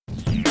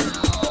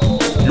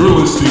You're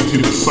listening to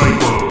The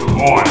Cyclone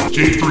on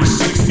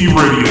J360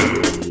 Radio.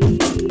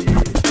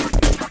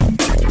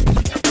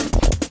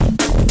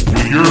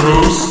 With your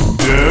hosts,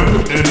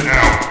 Dev and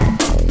Alan.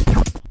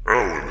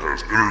 Alan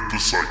has entered the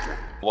Cyclone.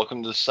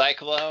 Welcome to The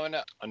Cyclone.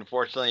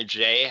 Unfortunately,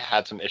 Jay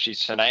had some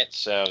issues tonight,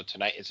 so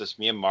tonight it's just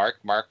me and Mark.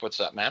 Mark,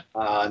 what's up, man?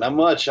 Not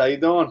much. How you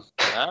doing?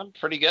 I'm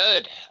pretty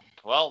good.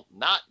 Well,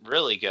 not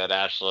really good,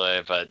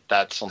 actually, but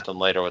that's something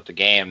later with the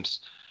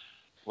games.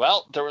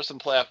 Well, there was some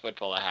playoff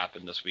football that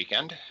happened this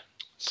weekend.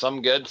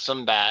 Some good,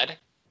 some bad.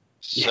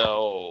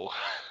 So,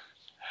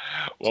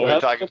 When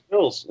we're talking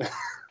Bills.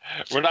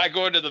 We're not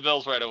going to the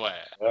Bills right away.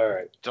 All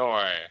right. Don't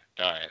worry.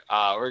 All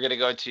right. We're going to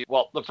go to,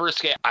 the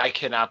first game. I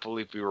cannot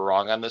believe we were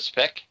wrong on this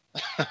pick.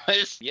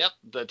 Yep,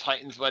 the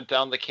Titans went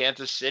down to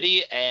Kansas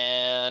City,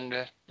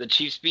 and the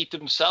Chiefs beat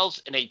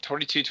themselves in a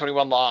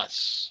 22-21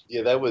 loss.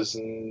 Yeah, that was. I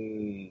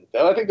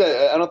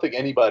don't think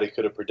anybody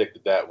could have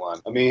predicted that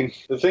one. I mean,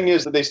 the thing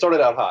is that they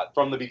started out hot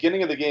from the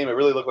beginning of the game. It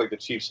really looked like the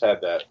Chiefs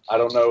had that. I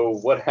don't know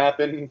what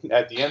happened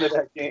at the end of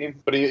that game,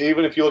 but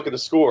even if you look at the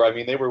score, I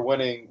mean, they were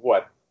winning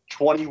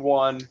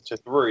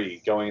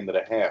 21-3 going into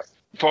the half.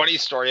 Funny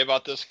story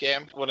about this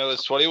game. When it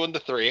was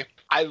 21-3,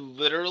 I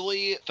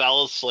literally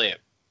fell asleep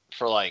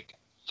for like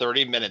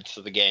 30 minutes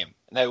of the game.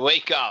 And I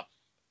wake up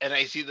and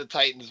I see the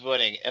Titans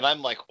winning. And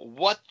I'm like,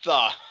 what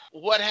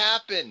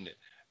happened?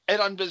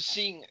 And I'm just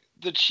seeing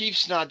the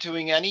Chiefs not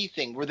doing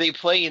anything. Were they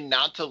playing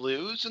not to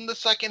lose in the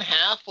second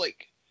half?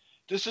 Like,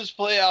 this is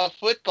playoff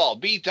football.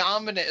 Be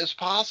dominant as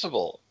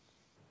possible.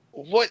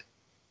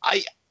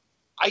 I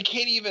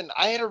can't even,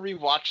 I had to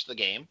rewatch the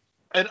game.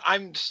 And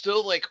I'm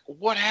still like,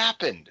 what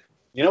happened?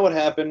 You know what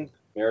happened?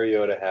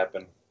 Mariota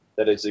happened.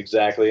 That is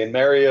exactly. And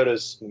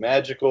Mariota's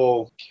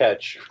magical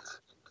catch,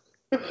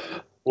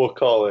 we'll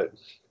call it.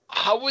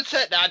 How was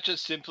that not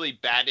just simply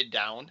batted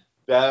down?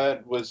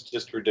 That was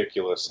just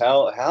ridiculous.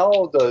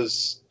 How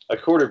does a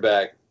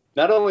quarterback,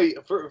 not only,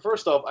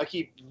 first off, I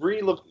keep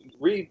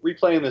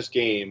replaying this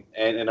game,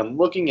 and I'm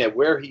looking at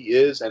where he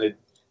is, and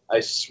I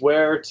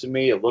swear to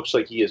me it looks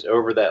like he is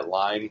over that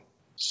line.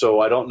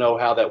 So I don't know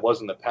how that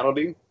wasn't a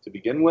penalty to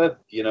begin with.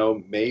 You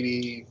know,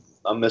 maybe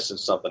I'm missing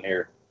something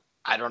here.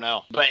 I don't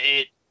know. But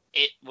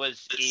it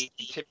was a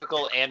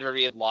typical Andy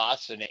Reid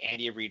loss in an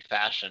Andy Reid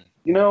fashion.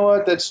 You know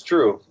what? That's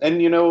true.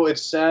 And,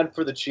 it's sad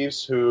for the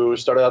Chiefs who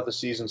started out the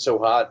season so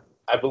hot.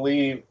 I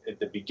believe at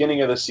the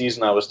beginning of the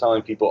season I was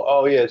telling people,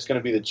 oh, yeah, it's going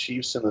to be the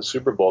Chiefs in the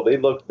Super Bowl. They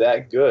looked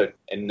that good.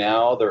 And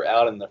now they're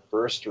out in the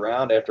first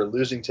round after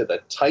losing to the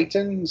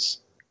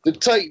Titans. The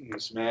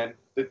Titans, man.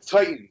 The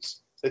Titans.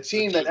 The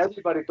team that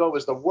everybody thought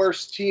was the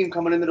worst team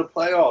coming into the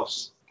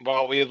playoffs.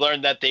 Well, we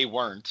learned that they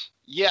weren't.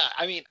 Yeah,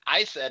 I mean,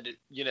 I said,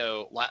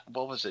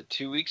 what was it,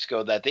 2 weeks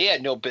ago, that they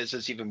had no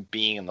business even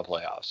being in the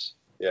playoffs.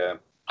 Yeah.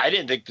 I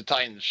didn't think the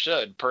Titans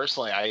should.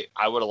 Personally,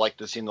 I would have liked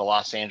to see the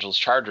Los Angeles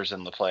Chargers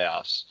in the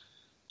playoffs.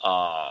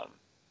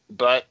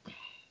 But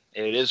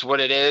it is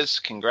what it is.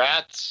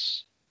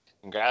 Congrats.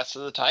 Congrats to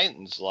the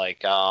Titans.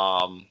 Like,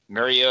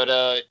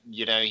 Mariota,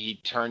 he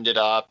turned it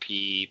up.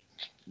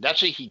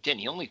 Actually, he didn't.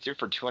 He only threw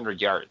for 200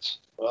 yards.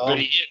 Well,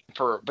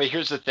 But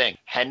here's the thing.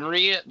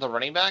 Henry, the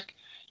running back,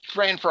 he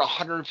ran for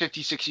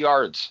 156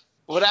 yards.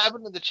 What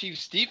happened to the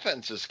Chiefs'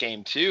 defense this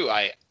game, too?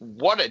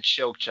 What a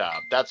choke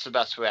job. That's the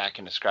best way I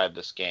can describe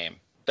this game.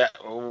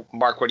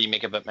 Mark, what do you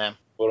make of it, man?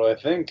 What do I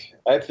think?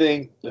 I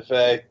think the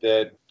fact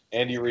that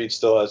Andy Reid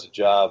still has a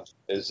job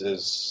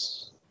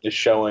is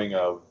showing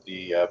of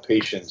the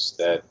patience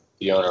that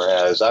the owner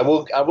has. I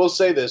will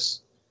say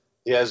this.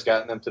 He has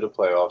gotten them to the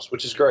playoffs,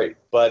 which is great.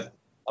 But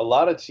a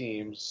lot of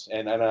teams,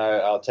 and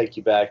I'll take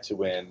you back to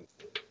when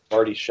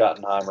Marty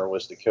Schottenheimer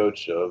was the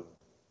coach of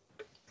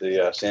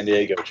the San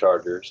Diego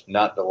Chargers,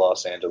 not the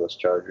Los Angeles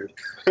Chargers.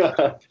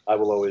 I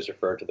will always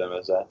refer to them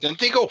as that. Didn't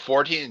they go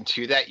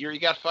 14-2 that year he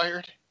got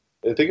fired?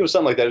 I think it was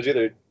something like that. It was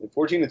either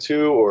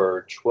 14-2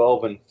 or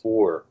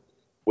 12-4,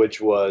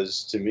 which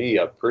was, to me,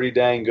 a pretty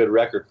dang good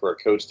record for a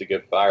coach to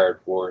get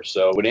fired for.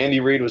 So when Andy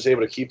Reid was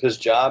able to keep his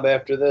job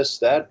after this,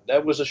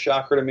 that was a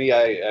shocker to me.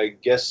 I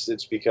guess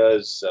it's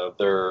because of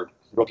their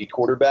rookie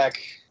quarterback.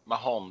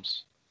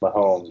 Mahomes.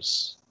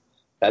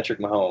 Patrick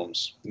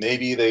Mahomes.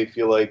 Maybe they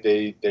feel like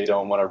they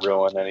don't want to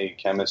ruin any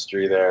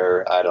chemistry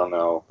there. I don't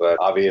know. But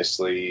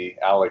obviously,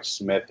 Alex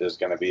Smith is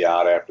going to be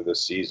out after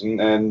this season.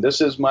 And this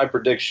is my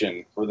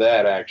prediction for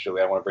that,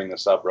 actually. I want to bring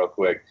this up real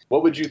quick.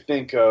 What would you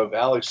think of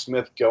Alex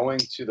Smith going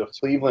to the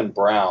Cleveland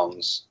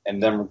Browns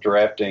and them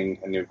drafting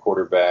a new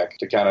quarterback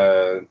to kind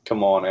of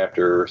come on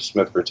after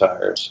Smith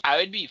retires? I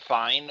would be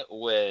fine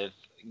with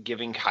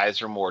giving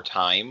Kaiser more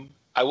time.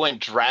 I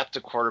wouldn't draft a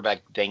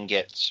quarterback, then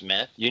get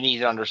Smith. You need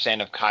to understand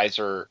if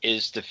Kaiser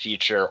is the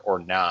future or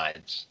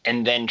not,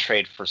 and then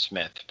trade for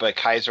Smith. But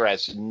Kaiser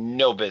has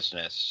no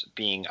business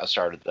being a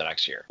starter the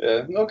next year.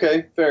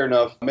 Okay, fair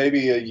enough.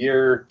 Maybe a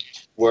year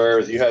where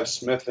you have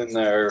Smith in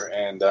there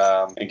and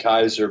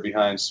Kaiser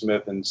behind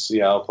Smith and see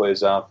how it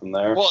plays out from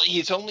there. Well,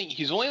 he's only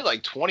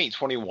like 20,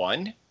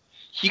 21.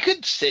 he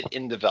could sit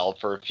and develop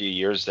for a few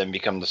years, then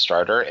become the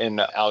starter, and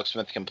Alex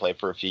Smith can play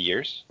for a few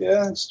years.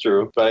 Yeah, it's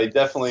true. But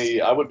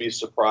I would be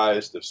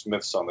surprised if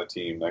Smith's on the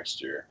team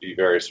next year. Be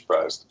very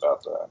surprised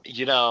about that.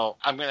 You know,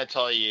 I'm going to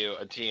tell you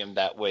a team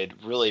that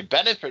would really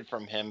benefit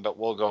from him, but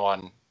we'll go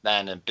on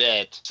that in a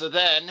bit. So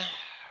then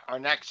our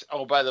next,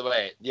 oh, by the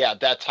way, yeah,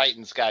 that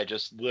Titans guy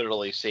just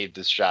literally saved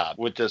his job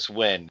with this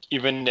win.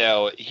 Even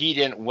though he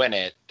didn't win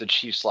it, the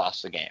Chiefs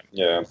lost the game.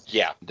 Yeah.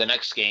 Yeah, the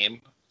next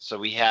game. So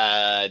we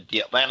had the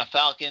Atlanta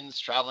Falcons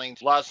traveling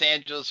to Los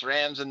Angeles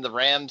Rams, and the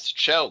Rams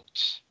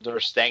choked. Their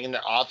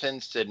stagnant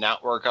offense did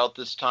not work out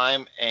this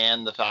time,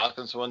 and the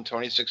Falcons won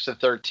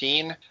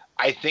 26-13.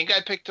 I think I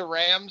picked the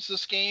Rams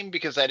this game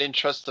because I didn't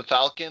trust the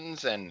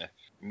Falcons, and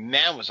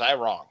man, was I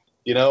wrong.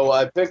 You know,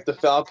 I picked the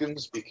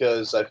Falcons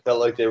because I felt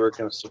like they were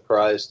going to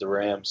surprise the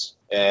Rams,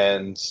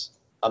 and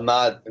I'm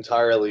not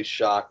entirely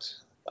shocked,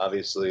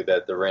 obviously,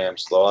 that the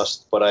Rams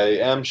lost, but I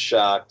am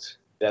shocked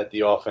that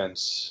the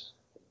offense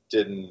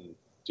didn't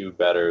do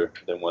better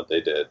than what they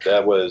did.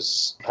 That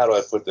was, how do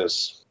I put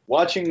this?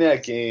 Watching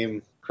that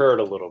game hurt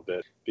a little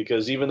bit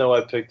because even though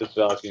I picked the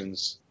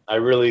Falcons, I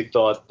really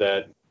thought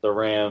that the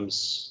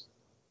Rams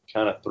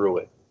kind of threw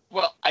it.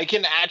 Well, I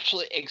can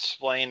actually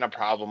explain a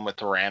problem with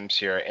the Rams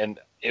here, and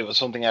it was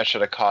something I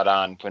should have caught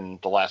on when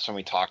the last time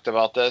we talked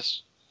about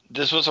this.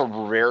 This was a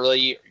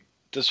really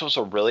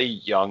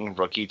young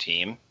rookie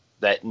team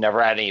that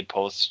never had any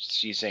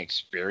postseason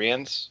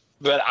experience.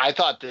 But I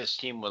thought this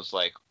team was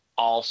like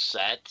all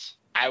set.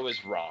 I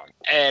was wrong.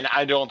 And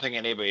I don't think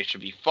anybody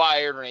should be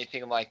fired or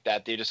anything like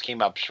that. They just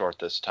came up short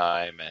this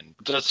time. And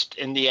just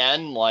in the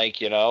end, like,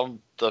 you know,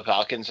 the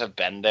Falcons have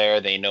been there.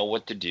 They know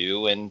what to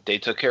do, and they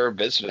took care of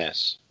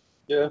business.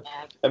 Yeah.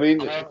 I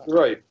mean,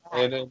 right.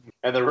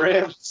 And the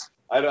Rams,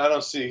 I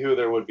don't see who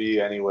there would be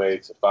anyway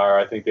to fire.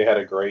 I think they had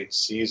a great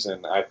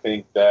season. I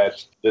think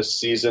that this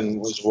season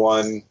was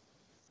one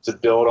to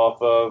build off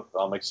of.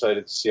 I'm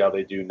excited to see how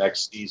they do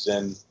next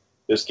season.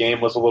 This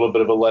game was a little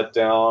bit of a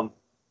letdown,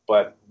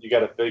 but you got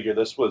to figure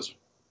this was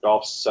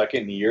Goff's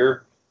second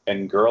year,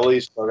 and Gurley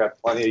still got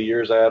plenty of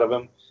years ahead of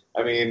him.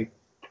 I mean,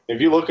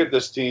 if you look at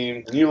this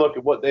team and you look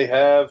at what they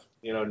have,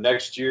 you know,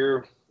 next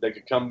year they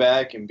could come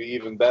back and be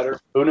even better.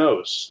 Who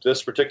knows?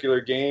 This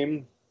particular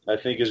game, I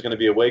think, is going to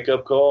be a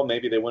wake-up call.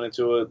 Maybe they went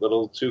into it a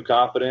little too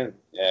confident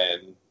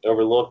and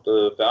overlooked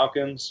the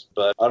Falcons,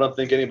 but I don't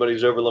think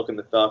anybody's overlooking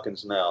the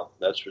Falcons now.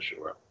 That's for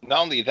sure. Not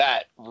only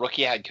that,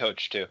 rookie head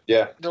coach, too.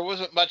 Yeah. There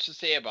wasn't much to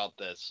say about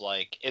this.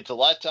 Like, it's a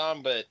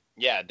letdown, but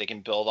yeah, they can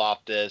build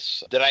off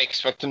this. Did I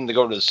expect them to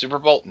go to the Super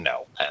Bowl?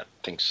 No, I don't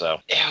think so.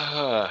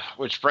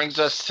 Which brings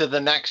us to the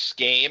next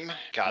game.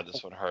 God,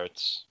 this one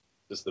hurts.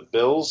 Is the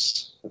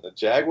Bills and the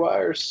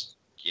Jaguars?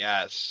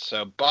 Yes.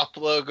 So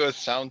Buffalo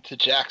goes down to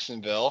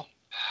Jacksonville,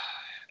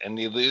 and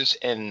they lose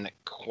in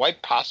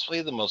quite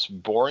possibly the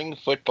most boring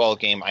football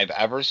game I've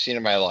ever seen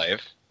in my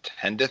life,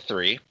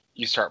 10-3.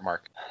 You start,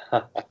 Mark.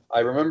 I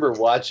remember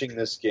watching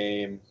this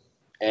game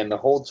and the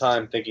whole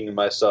time thinking to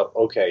myself,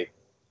 okay,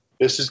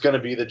 this is going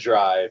to be the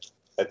drive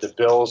that the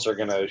Bills are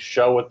going to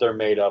show what they're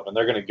made of, and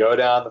they're going to go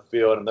down the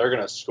field, and they're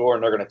going to score,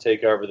 and they're going to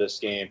take over this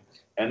game.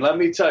 And let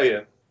me tell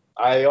you,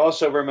 I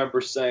also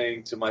remember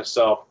saying to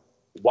myself,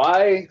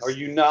 why are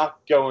you not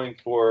going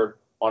for it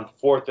on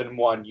 4th and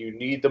 1? You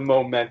need the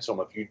momentum.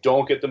 If you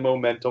don't get the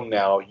momentum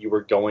now, you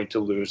are going to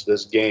lose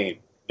this game.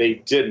 They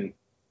didn't.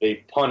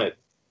 They punted,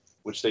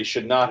 which they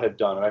should not have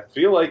done. And I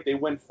feel like they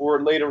went for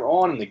it later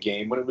on in the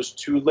game when it was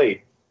too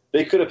late.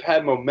 They could have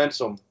had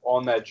momentum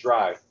on that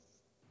drive.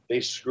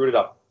 They screwed it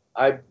up.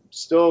 I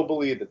still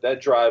believe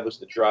that drive was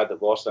the drive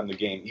that lost them the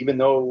game, even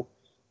though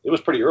it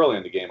was pretty early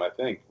in the game, I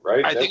think,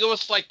 right? I think it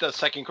was like the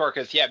second quarter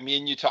because, yeah, me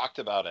and you talked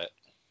about it.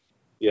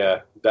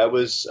 Yeah, that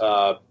was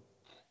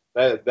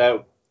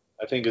that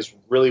I think is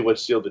really what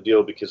sealed the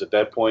deal because at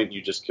that point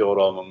you just killed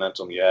all the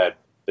momentum you had.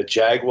 The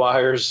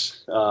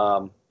Jaguars,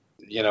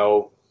 you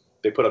know,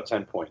 they put up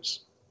 10 points.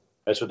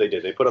 That's what they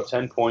did. They put up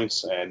 10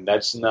 points, and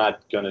that's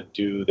not going to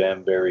do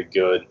them very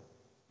good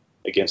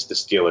against the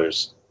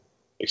Steelers,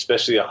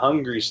 especially a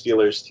hungry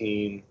Steelers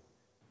team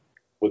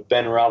with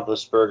Ben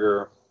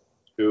Roethlisberger,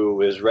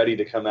 who is ready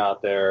to come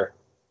out there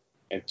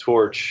and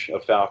torch a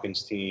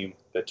Falcons team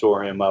that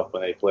tore him up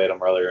when they played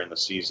him earlier in the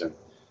season.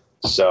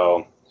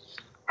 So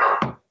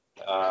I'm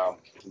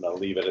going to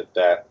leave it at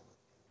that.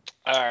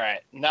 All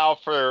right. Now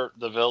for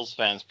the Bills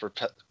fans'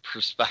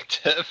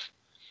 perspective.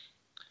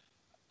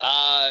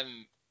 I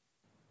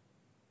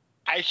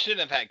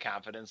shouldn't have had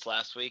confidence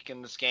last week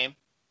in this game.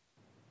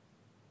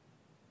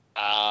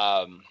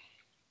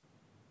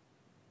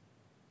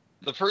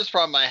 The first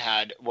problem I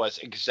had was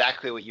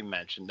exactly what you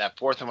mentioned, that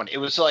 4th and 1. It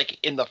was like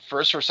in the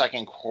first or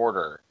second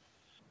quarter,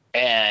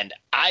 and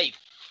I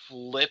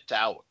flipped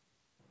out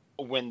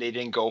when they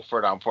didn't go for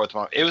it on 4th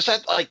and 1. It was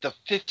at like the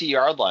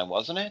 50-yard line,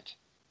 wasn't it?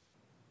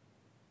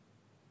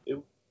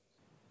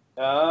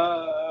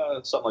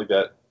 Something like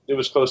that. It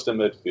was close to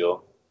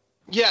midfield.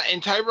 Yeah,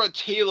 and Tyrod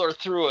Taylor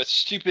threw a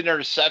stupid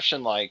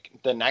interception like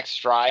the next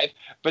drive,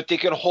 but they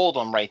could hold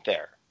him right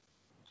there.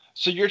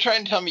 So you're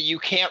trying to tell me you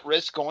can't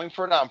risk going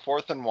for it on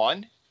 4th and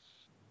 1?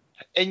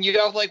 And you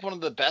have like one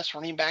of the best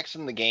running backs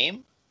in the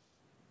game.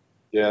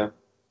 Yeah.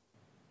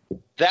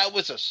 That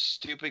was a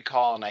stupid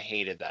call, and I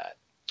hated that.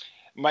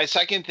 My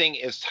second thing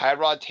is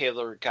Tyrod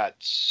Taylor got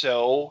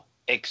so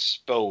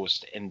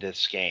exposed in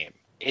this game.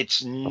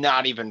 It's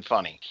not even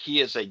funny. He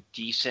is a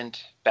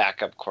decent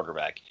backup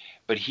quarterback,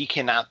 but he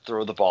cannot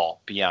throw the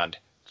ball beyond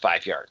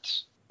 5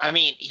 yards. I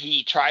mean,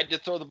 he tried to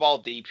throw the ball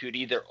deep. He would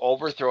either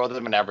overthrow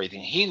them and everything.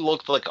 He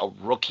looked like a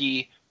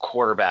rookie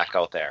quarterback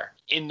out there.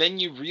 And then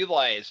you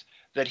realize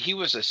that he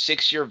was a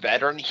 6-year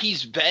veteran.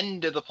 He's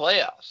been to the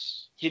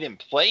playoffs. He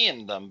didn't play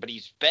in them, but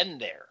he's been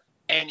there.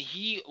 And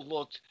he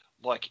looked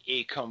like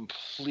a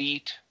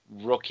complete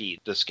rookie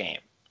this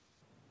game.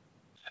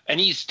 And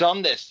he's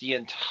done this the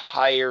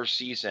entire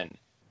season.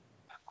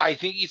 I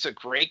think he's a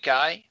great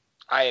guy.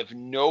 I have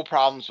no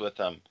problems with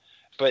him.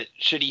 But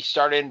should he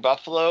start in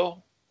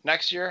Buffalo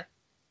next year?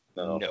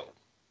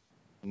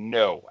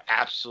 No,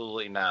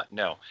 absolutely not.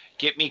 No.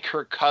 Get me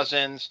Kirk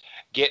Cousins.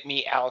 Get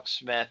me Alex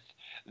Smith.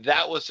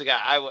 That was the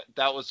guy.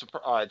 That was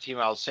the team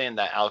I was saying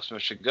that Alex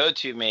Smith should go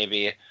to.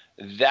 Maybe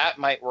that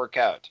might work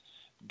out.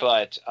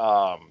 But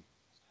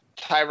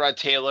Tyrod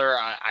Taylor,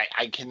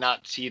 I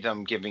cannot see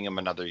them giving him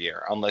another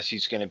year unless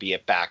he's going to be a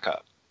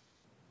backup.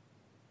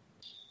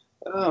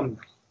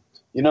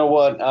 You know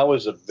what? I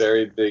was a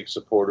very big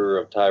supporter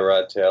of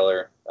Tyrod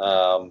Taylor.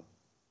 And,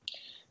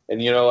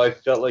 I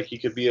felt like he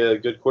could be a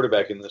good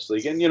quarterback in this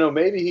league. And,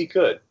 maybe he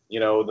could.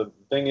 The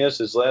thing is,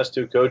 his last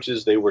two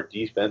coaches, they were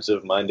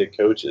defensive-minded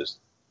coaches,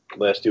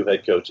 last two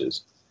head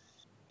coaches.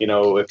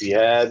 If he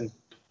had,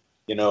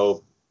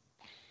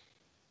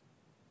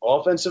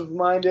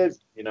 offensive-minded,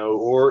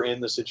 or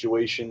in the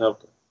situation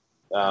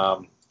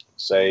of,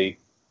 say,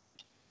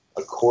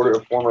 a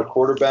former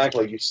quarterback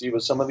like you see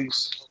with some of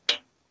these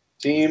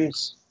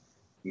teams,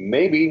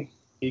 maybe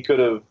he could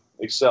have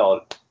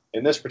excelled.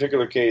 In this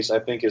particular case, I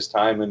think his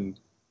time in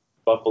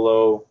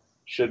Buffalo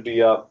should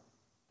be up,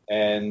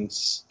 and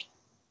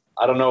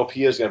I don't know if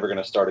he is ever going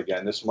to start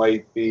again. This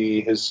might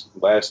be his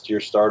last year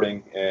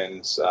starting,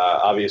 and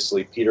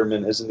obviously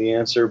Peterman isn't the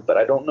answer, but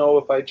I don't know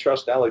if I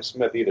trust Alex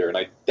Smith either, and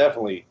I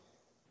definitely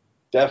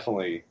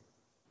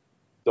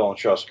don't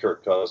trust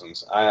Kirk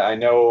Cousins. I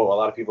know a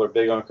lot of people are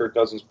big on Kirk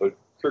Cousins, but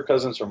Kirk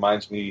Cousins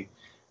reminds me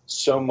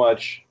so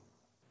much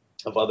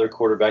of other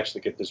quarterbacks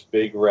that get this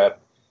big rep,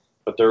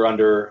 but they're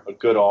under a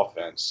good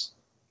offense.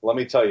 Let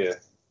me tell you,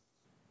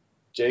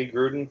 Jay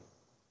Gruden,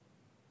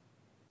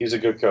 he's a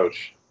good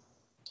coach,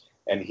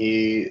 and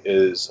he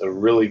is a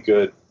really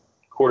good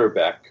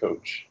quarterback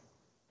coach.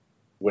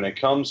 When it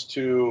comes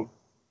to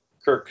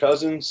Kirk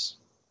Cousins,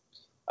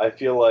 I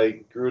feel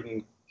like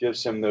Gruden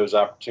gives him those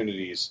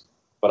opportunities,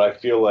 but I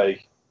feel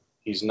like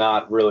he's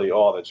not really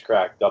all that's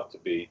cracked up to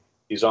be.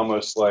 He's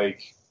almost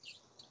like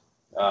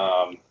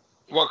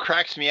what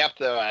cracks me up,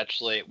 though,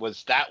 actually, I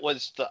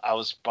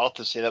was about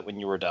to say that when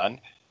you were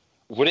done.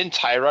 Wouldn't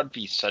Tyrod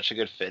be such a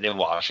good fit in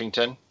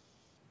Washington?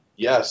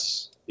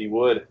 Yes, he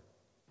would.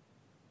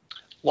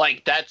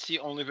 Like, that's the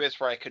only place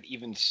where I could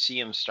even see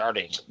him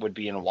starting would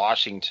be in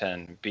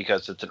Washington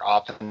because it's an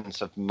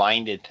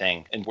offensive-minded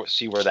thing, and we'll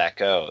see where that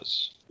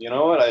goes. You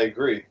know what? I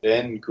agree.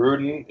 And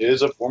Gruden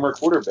is a former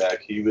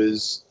quarterback. He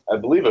was, I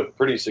believe, a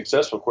pretty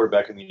successful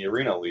quarterback in the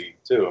Arena League,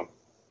 too.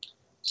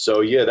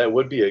 So, yeah, that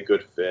would be a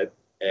good fit.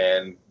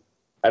 And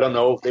I don't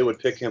know if they would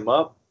pick him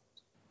up.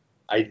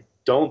 I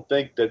don't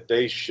think that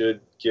they should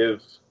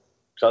give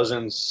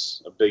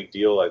Cousins a big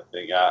deal, I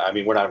think. I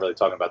mean, we're not really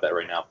talking about that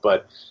right now,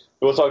 but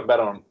we'll talk about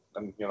it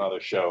on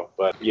another show.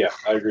 But, yeah,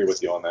 I agree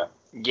with you on that.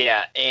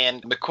 Yeah,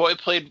 and McCoy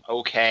played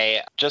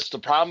okay. Just the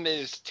problem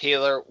is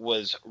Taylor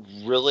was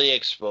really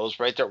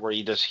exposed right there where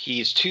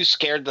he's too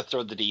scared to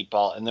throw the deep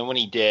ball. And then when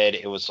he did,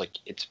 it was like,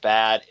 it's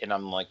bad. And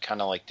I'm like, kind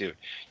of like, dude,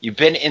 you've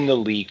been in the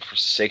league for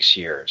 6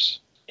 years.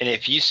 And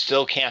if you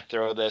still can't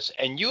throw this,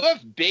 and you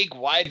have big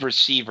wide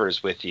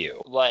receivers with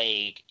you,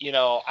 like,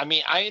 I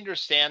mean, I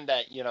understand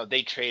that,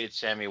 they traded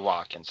Sammy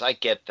Watkins. I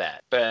get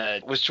that.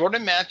 But was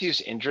Jordan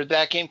Matthews injured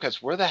that game?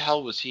 Because where the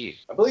hell was he?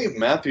 I believe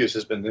Matthews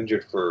has been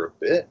injured for a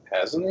bit,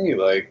 hasn't he?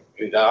 Like,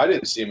 I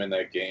didn't see him in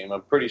that game.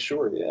 I'm pretty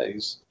sure, yeah,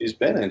 he's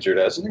been injured,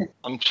 hasn't he?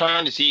 I'm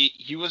trying to see.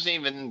 He wasn't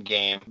even in the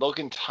game.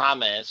 Logan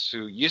Thomas,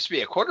 who used to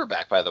be a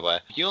quarterback, by the way,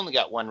 he only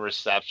got one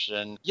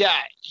reception. Yeah,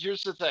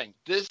 here's the thing.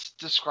 This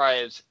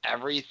describes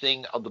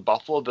everything of the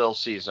Buffalo Bills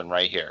season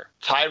right here.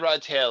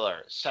 Tyrod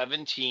Taylor,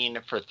 17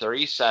 for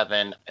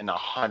 37 and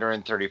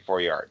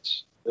 134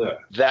 yards. Yeah.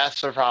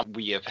 That's the problem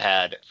we have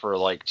had for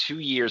like 2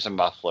 years in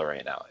Buffalo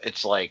right now.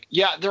 It's like,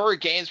 yeah, there are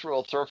games where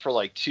he'll throw for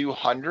like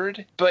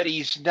 200, but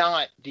he's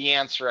not the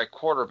answer at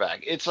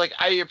quarterback. It's like,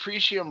 I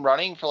appreciate him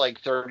running for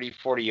like 30,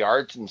 40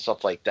 yards and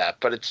stuff like that,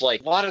 but it's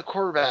like a lot of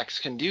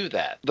quarterbacks can do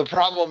that. The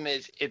problem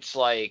is it's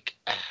like,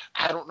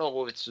 I don't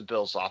know if it's the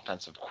Bills'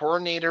 offensive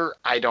coordinator.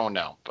 I don't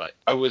know, but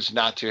I was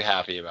not too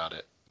happy about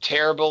it.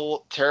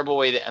 Terrible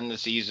way to end the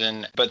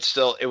season, but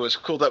still, it was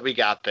cool that we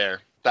got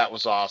there. That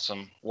was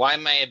awesome. Why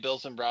am I a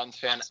Bills and Browns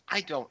fan?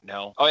 I don't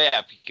know. Oh,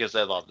 yeah, because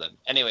I love them.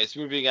 Anyways,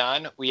 moving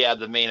on, we had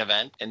the main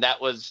event, and that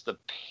was the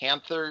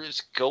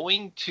Panthers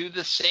going to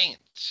the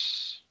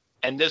Saints.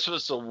 And this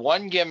was the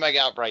one game I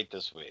got right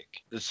this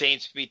week. The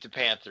Saints beat the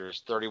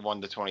Panthers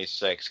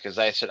 31-26 because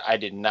I said I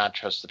did not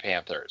trust the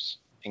Panthers.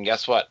 And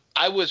guess what?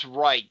 I was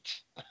right.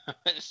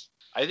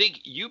 I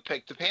think you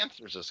picked the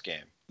Panthers this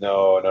game.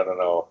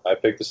 No. I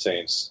picked the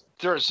Saints.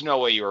 There's no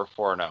way you were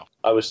 4-0.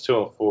 I was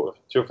 2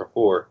 for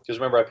 4. Because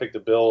remember, I picked the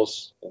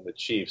Bills and the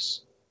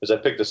Chiefs. Because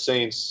I picked the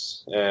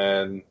Saints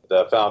and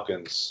the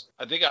Falcons.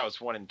 I think I was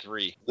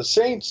 1-3. The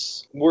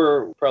Saints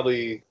were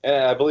probably,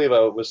 and I believe I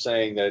was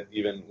saying that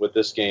even with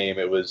this game,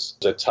 it was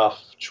a tough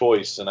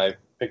choice, and I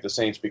picked the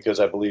Saints because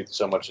I believed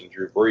so much in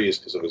Drew Brees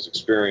because of his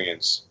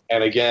experience.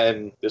 And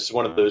again, this is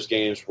one of those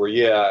games where,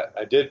 yeah,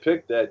 I did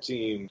pick that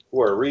team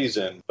for a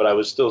reason, but I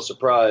was still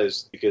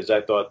surprised because I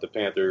thought the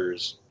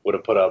Panthers would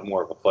have put up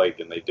more of a fight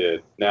than they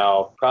did.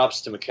 Now, props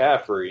to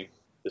McCaffrey.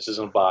 This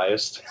isn't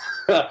biased,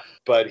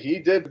 but he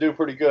did do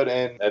pretty good.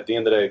 And at the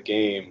end of that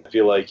game, I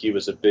feel like he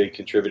was a big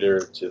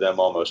contributor to them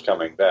almost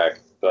coming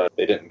back, but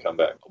they didn't come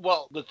back.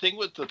 Well, the thing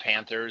with the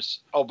Panthers,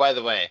 oh, by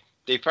the way,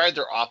 they fired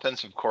their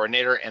offensive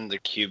coordinator and the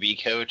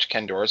QB coach,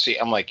 Ken Dorsey.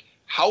 I'm like,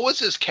 how was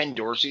this Ken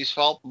Dorsey's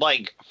fault?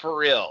 Like, for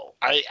real.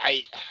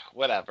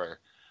 Whatever.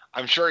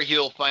 I'm sure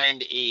he'll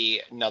find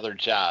another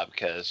job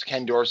because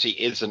Ken Dorsey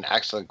is an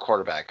excellent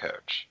quarterback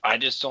coach. I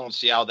just don't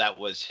see how that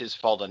was his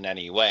fault in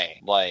any way.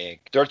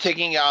 Like, they're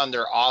taking on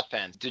their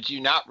offense. Did you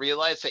not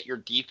realize that your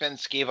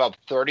defense gave up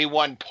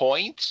 31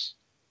 points?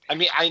 I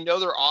mean, I know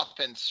their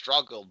offense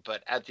struggled,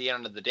 but at the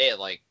end of the day,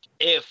 like,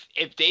 if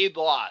they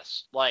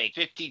lost, like,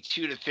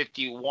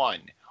 52-51,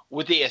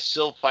 would they have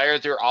still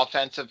fired their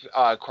offensive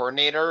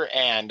coordinator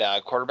and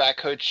quarterback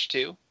coach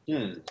too?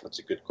 That's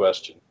a good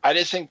question. I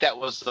just think that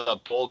was the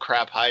bull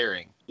crap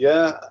hiring.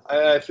 Yeah,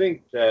 I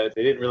think that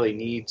they didn't really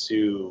need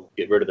to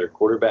get rid of their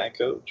quarterback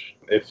coach.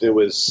 If it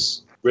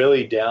was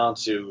really down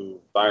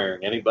to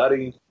firing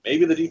anybody,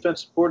 maybe the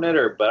defensive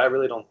coordinator, but I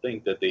really don't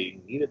think that they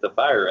needed to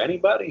fire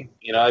anybody.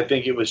 You know, I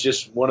think it was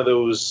just one of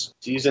those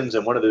seasons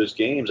and one of those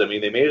games. I mean,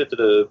 they made it to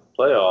the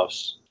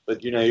playoffs,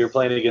 but, you know, you're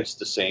playing against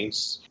the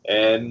Saints,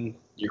 and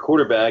your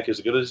quarterback, as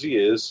good as he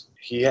is,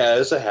 he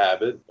has a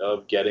habit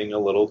of getting a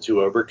little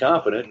too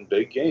overconfident in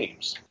big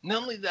games.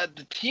 Not only that,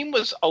 the team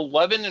was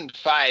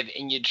 11-5,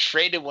 and you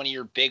traded one of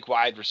your big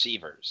wide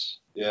receivers.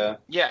 Yeah.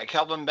 Yeah,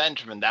 Kelvin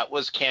Benjamin. That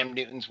was Cam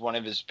Newton's one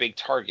of his big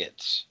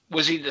targets.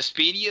 Was he the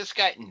speediest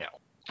guy? No.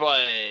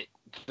 But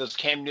does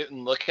Cam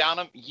Newton look on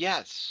him?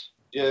 Yes.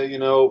 Yeah, you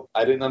know,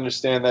 I didn't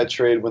understand that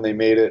trade when they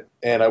made it.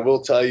 And I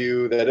will tell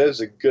you that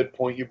is a good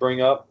point you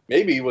bring up.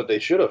 Maybe what they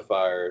should have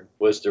fired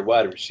was their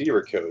wide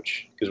receiver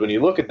coach. Because when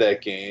you look at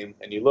that game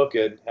and you look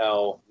at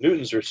how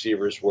Newton's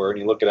receivers were and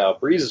you look at how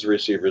Breeze's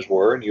receivers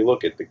were and you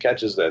look at the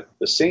catches that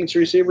the Saints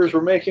receivers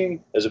were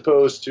making as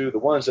opposed to the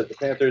ones that the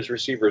Panthers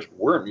receivers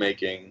weren't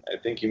making,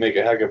 I think you make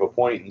a heck of a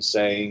point in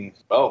saying,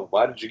 oh,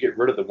 why did you get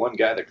rid of the one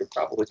guy that could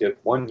probably have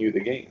won you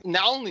the game?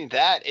 Not only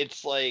that,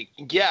 it's like,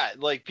 yeah,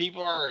 like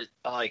people are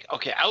like,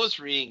 okay, I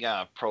was reading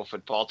Pro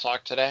Football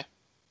Talk today.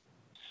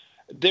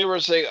 They were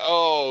saying,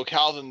 oh,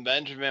 Calvin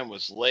Benjamin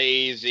was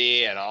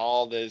lazy and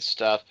all this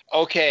stuff.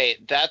 Okay,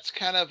 that's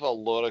kind of a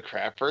load of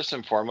crap. First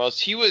and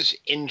foremost, he was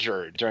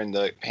injured during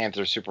the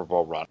Panthers Super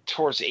Bowl run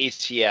towards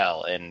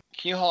ACL. And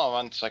can you hold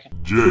on 1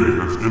 second? Jay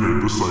has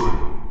entered the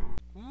cycle.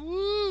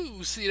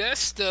 Woo! See, that's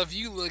stuff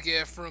you look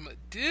at from a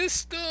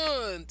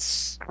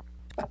distance.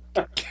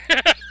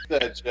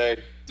 That's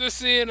Jay. Just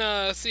seeing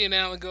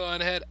Alan go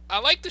on ahead. I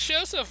like the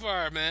show so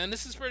far, man.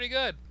 This is pretty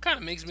good. Kind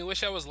of makes me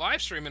wish I was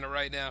live streaming it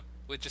right now,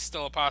 which is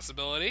still a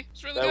possibility.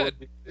 It's really good. Would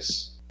be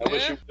nice. I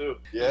wish you would.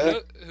 Yeah.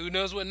 Who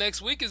knows what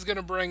next week is going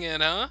to bring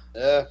in, huh?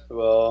 Yeah,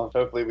 well,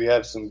 hopefully we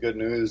have some good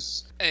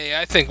news. Hey,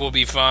 I think we'll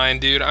be fine,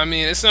 dude. I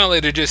mean, it's not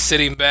like they're just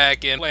sitting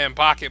back and playing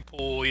pocket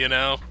pool, you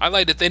know? I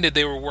like to think that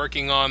they were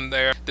working on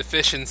their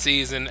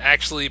deficiencies and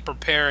actually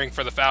preparing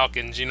for the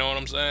Falcons, you know what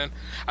I'm saying?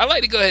 I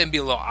like to go ahead and be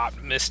a little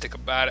optimistic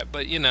about it,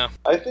 but, you know.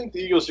 I think the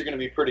Eagles are going to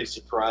be pretty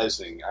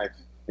surprising. I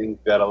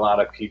think that a lot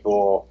of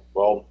people,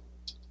 well,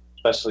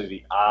 especially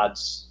the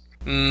odds,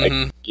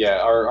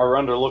 are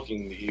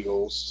underlooking the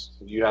Eagles.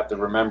 You have to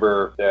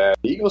remember that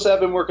the Eagles have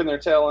been working their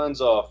tail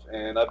ends off,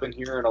 and I've been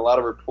hearing a lot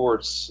of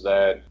reports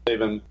that they've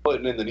been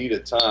putting in the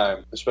needed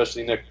time,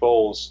 especially Nick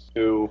Foles,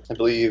 who I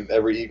believe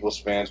every Eagles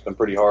fan's been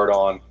pretty hard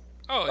on.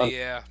 Oh,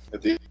 yeah.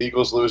 If the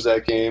Eagles lose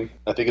that game,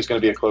 I think it's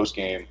going to be a close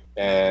game,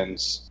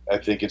 and I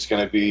think it's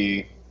going to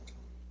be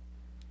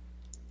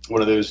one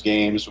of those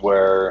games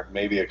where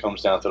maybe it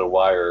comes down to the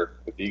wire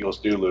if the Eagles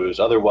do lose.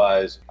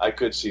 Otherwise, I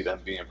could see them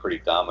being pretty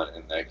dominant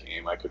in that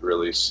game. I could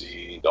really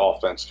see the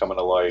offense coming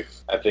to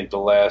life. I think the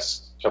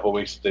last couple of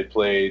weeks that they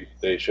played,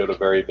 they showed a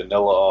very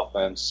vanilla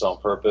offense on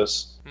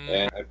purpose.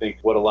 And I think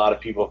what a lot of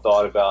people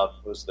thought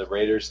about was the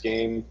Raiders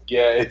game.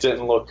 Yeah, it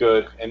didn't look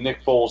good, and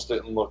Nick Foles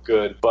didn't look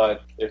good.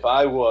 But if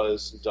I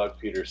was Doug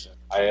Peterson,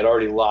 I had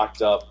already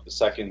locked up the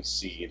second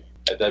seed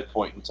at that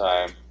point in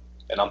time.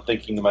 And I'm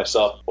thinking to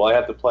myself, well, I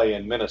have to play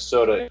in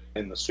Minnesota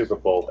in the Super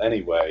Bowl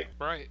anyway.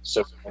 Right.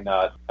 So why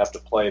not have to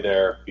play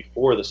there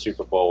before the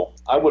Super Bowl?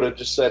 I would have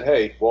just said,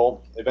 hey,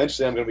 well,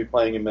 eventually I'm going to be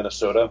playing in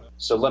Minnesota,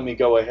 so let me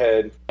go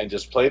ahead and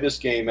just play this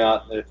game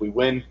out. And if we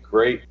win,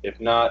 great. If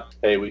not,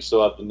 hey, we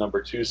still have the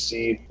number 2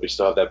 seed. We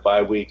still have that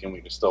bye week, and we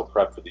can still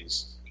prep for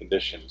these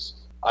conditions.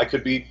 I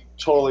could be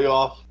totally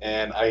off,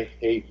 and I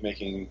hate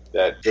making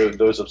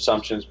those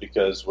assumptions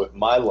because with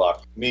my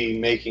luck, me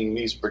making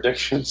these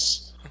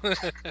predictions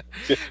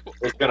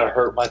it's going to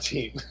hurt my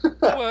team.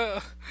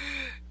 Well,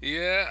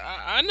 yeah,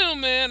 I know,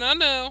 man. I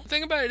know. The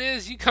thing about it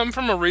is, you come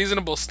from a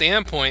reasonable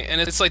standpoint,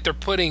 and it's like they're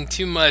putting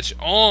too much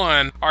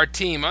on our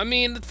team. I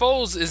mean,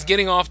 Foles is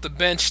getting off the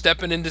bench,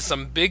 stepping into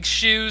some big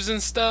shoes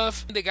and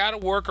stuff. They got to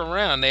work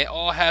around. They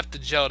all have to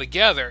gel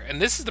together,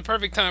 and this is the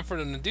perfect time for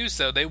them to do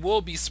so. They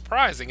will be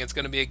surprising. It's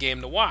going to be a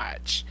game to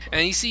watch.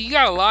 And you see, you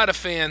got a lot of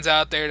fans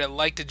out there that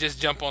like to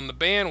just jump on the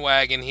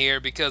bandwagon here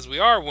because we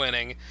are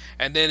winning,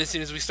 and then as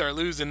soon as we start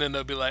losing, then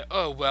they'll be like,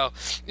 oh, well,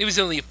 it was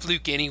only a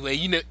fluke anyway.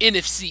 You know,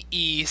 NFC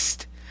East.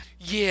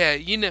 Yeah,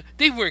 you know,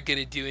 they weren't going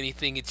to do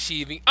anything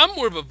achieving. I'm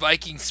more of a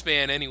Vikings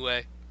fan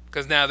anyway,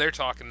 because now they're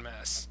talking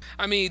mess.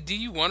 I mean, do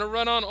you want to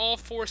run on all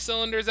 4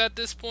 cylinders at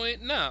this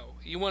point? No.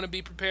 You want to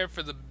be prepared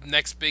for the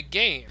next big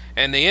game.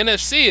 And the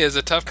NFC is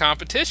a tough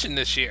competition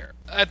this year.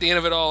 At the end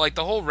of it all, like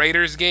the whole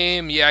Raiders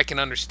game, yeah, I can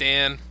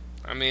understand.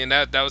 I mean,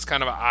 that was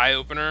kind of an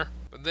eye-opener.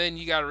 But then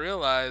you got to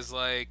realize,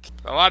 like,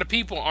 a lot of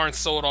people aren't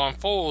sold on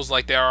Foles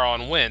like they are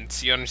on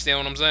Wentz. You understand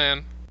what I'm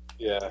saying?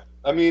 Yeah.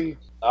 I mean,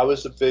 I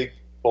was a big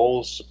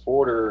Foles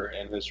supporter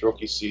in his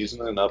rookie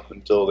season and up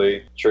until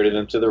they traded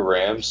him to the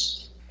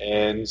Rams.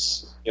 And,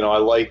 you know, I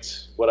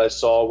liked what I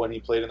saw when he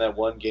played in that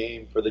one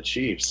game for the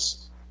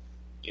Chiefs.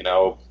 You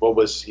know,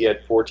 he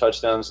had 4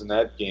 touchdowns in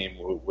that game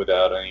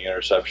without any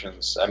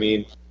interceptions. I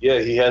mean,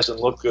 yeah, he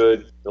hasn't looked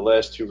good the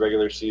last 2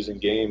 regular season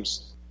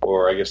games.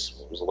 Or I guess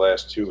it was the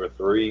last 2 or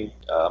 3.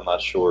 I'm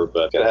not sure,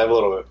 but gotta have a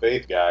little bit of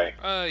faith, guy.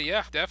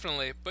 Yeah,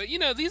 definitely. But, you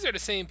know, these are the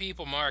same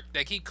people, Mark,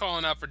 that keep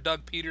calling out for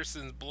Doug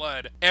Peterson's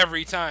blood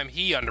every time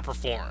he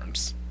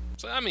underperforms.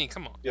 So, I mean,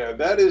 come on. Yeah,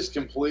 that is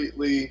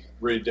completely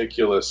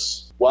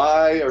ridiculous.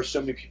 Why are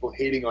so many people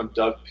hating on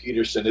Doug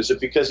Peterson? Is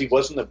it because he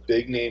wasn't a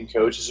big-name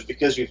coach? Is it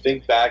because you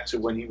think back to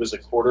when he was a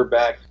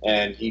quarterback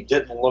and he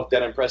didn't look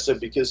that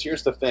impressive? Because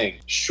here's the thing.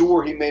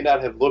 Sure, he may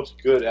not have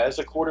looked good as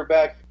a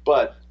quarterback,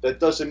 but that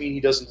doesn't mean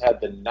he doesn't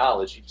have the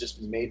knowledge. He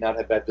just may not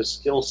have had the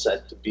skill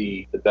set to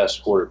be the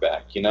best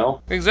quarterback, you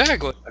know?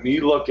 Exactly. I mean,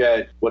 you look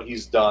at what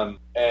he's done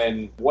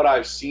and what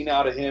I've seen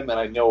out of him, and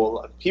I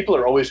know people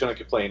are always going to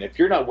complain. If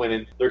you're not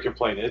winning, they're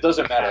complaining. It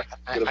doesn't matter.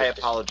 I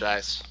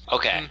apologize.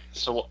 Okay,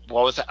 so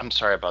what was that? I'm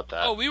sorry about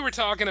that. Oh, we were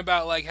talking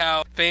about, like,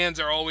 how fans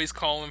are always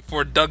calling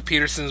for Doug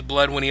Peterson's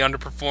blood when he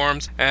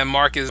underperforms, and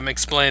Mark is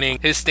explaining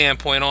his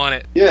standpoint on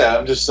it. Yeah,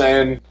 I'm just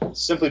saying,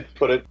 simply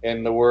put it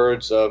in the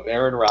words of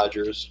Aaron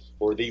Rodgers,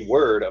 or the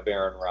word of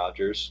Aaron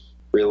Rodgers,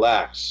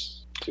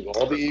 relax. To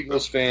all the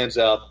Eagles fans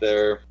out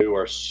there who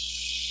are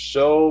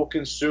so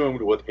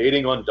consumed with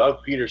hating on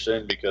Doug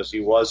Peterson because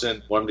he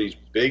wasn't one of these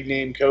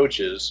big-name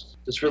coaches,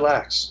 just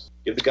relax.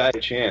 Give the guy a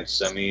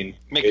chance. I mean,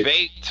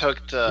 McVay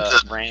took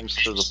the Rams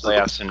to the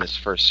playoffs in his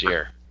first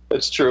year.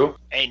 That's true.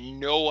 And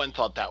no one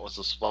thought that was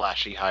a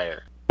splashy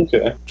hire.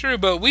 Okay. True,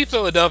 but we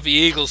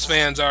Philadelphia Eagles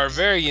fans are a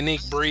very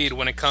unique breed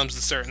when it comes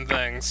to certain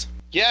things.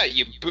 Yeah,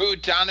 you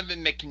booed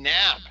Donovan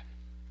McNabb.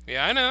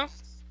 Yeah, I know.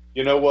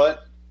 You know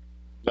what?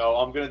 No,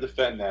 I'm going to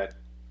defend that.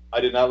 I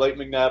did not like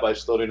McNabb. I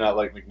still do not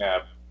like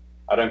McNabb.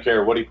 I don't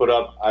care what he put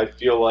up. I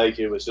feel like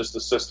it was just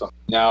a system.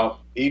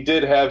 Now, he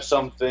did have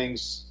some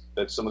things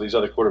that some of these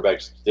other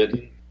quarterbacks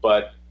didn't,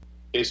 but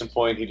case in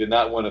point, he did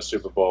not win a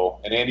Super Bowl.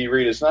 And Andy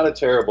Reid is not a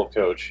terrible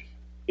coach.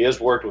 He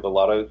has worked with a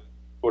lot of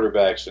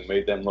quarterbacks and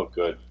made them look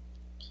good.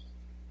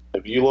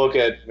 If you look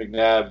at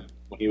McNabb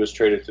when he was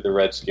traded to the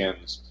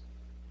Redskins,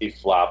 he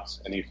flopped,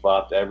 and he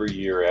flopped every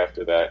year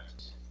after that.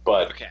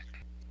 But okay,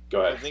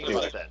 go ahead. Think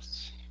about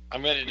this.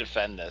 I'm going to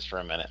defend this for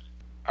a minute.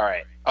 All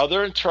right.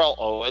 Other than Terrell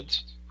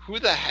Owens, who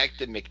the heck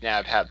did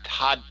McNabb have?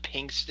 Todd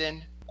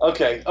Pinkston?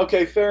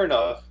 Okay, fair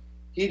enough.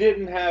 He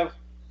didn't have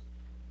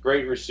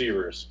great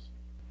receivers.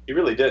 He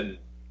really didn't.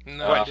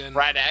 No, he didn't.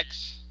 Fred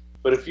X?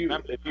 But if you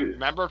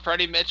remember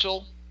Freddie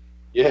Mitchell?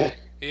 Yeah.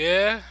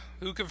 Yeah,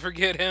 who could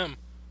forget him?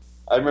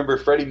 I remember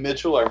Freddie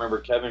Mitchell. I remember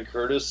Kevin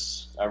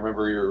Curtis. I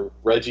remember your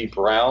Reggie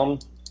Brown.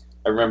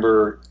 I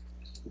remember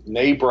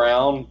Nay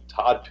Brown,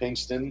 Todd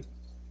Pinkston,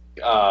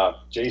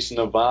 Jason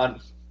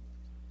Avant.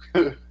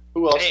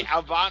 Who else? Hey,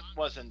 Avant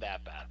wasn't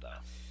that bad, though.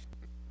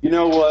 You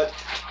know what?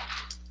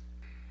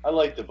 I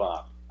liked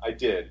Avant. I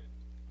did.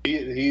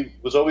 He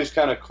was always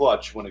kind of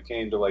clutch when it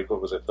came to, like,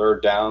 what was it,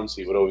 third downs.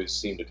 He would always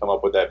seem to come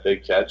up with that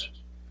big catch.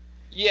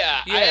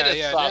 Yeah, I had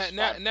a soft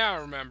spot. Now I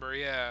remember,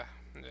 yeah.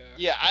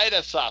 Yeah, I had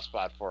a soft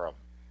spot for him.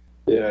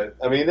 Yeah,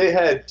 I mean, they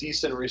had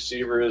decent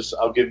receivers.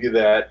 I'll give you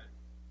that.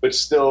 But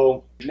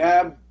still,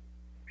 Nab,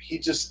 he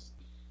just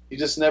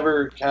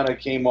never kind of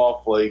came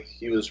off like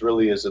he was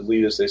really as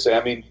elite as they say.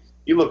 I mean,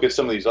 you look at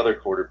some of these other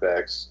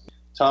quarterbacks.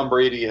 Tom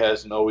Brady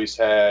hasn't always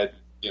had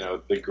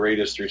the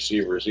greatest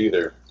receivers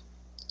either.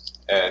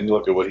 And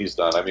look at what he's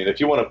done. I mean, if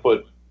you want to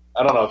put,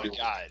 I don't know if you.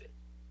 God.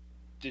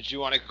 Did you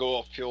want to go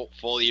a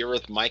full year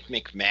with Mike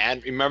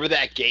McMahon? Remember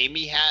that game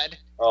he had?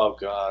 Oh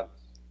God.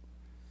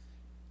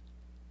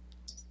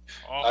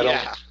 Awful.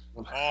 Yeah.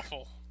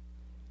 Awful.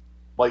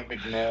 Mike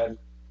McMahon.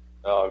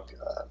 Oh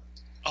God.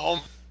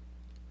 Oh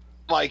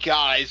my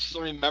God! I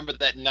still remember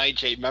that night,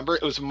 Jay. Remember,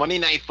 it was Monday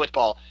Night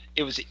Football.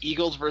 It was the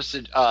Eagles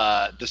versus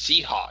the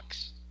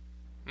Seahawks,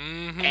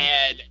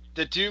 and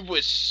the dude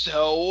was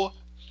so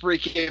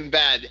freaking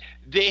bad.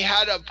 They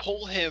had to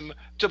pull him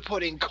to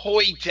put in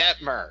Coy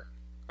Detmer.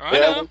 I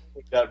know.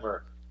 Coy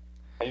Detmer.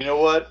 And you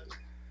know what?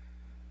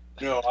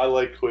 No, I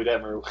like Coy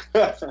Detmer.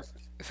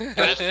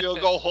 Best field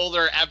goal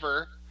holder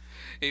ever.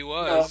 He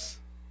was.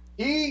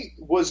 He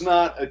was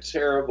not a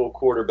terrible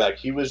quarterback.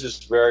 He was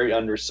just very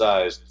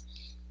undersized.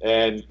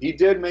 And he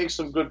did make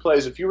some good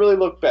plays. If you really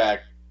look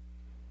back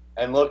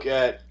and look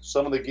at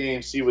some of the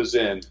games he was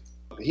in,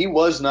 he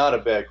was not a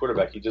bad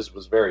quarterback. He just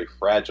was very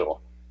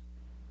fragile.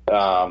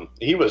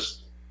 He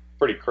was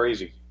pretty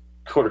crazy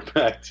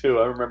quarterback, too.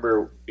 I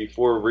remember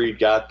before Reed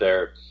got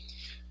there,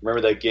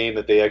 remember that game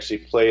that they actually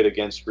played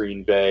against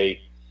Green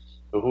Bay.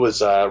 Who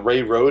was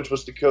Ray Rhodes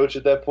was the coach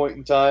at that point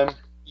in time?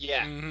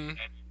 Yeah. He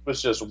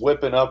was just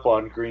whipping up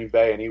on Green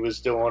Bay, and he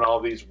was doing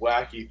all these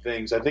wacky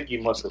things. I think he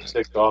must have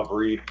ticked off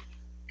Reed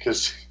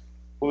because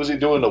what was he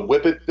doing, the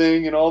whip it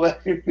thing and all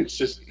that? It's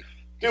just,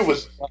 dude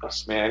was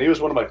nuts, man. He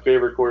was one of my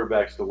favorite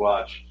quarterbacks to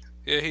watch.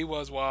 Yeah, he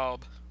was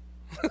wild.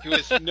 He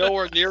was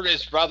nowhere near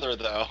his brother,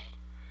 though.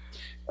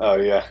 Oh,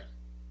 yeah.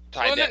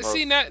 Ty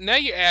Detmer. Now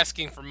you're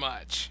asking for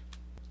much.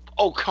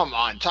 Oh, come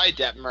on. Ty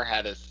Detmer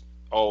had his...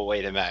 Oh,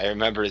 wait a minute. I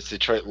remember his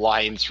Detroit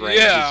Lions ring.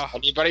 Yeah. Does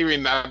anybody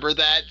remember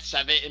that?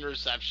 7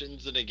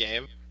 interceptions in a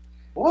game?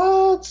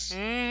 What?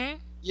 Mm-hmm.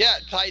 Yeah,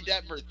 Ty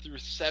Detmer threw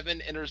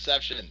 7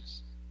 interceptions.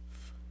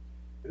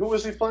 Who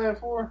was he playing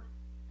for?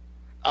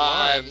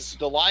 Lions.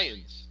 The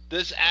Lions.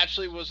 This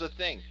actually was a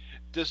thing.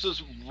 This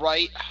was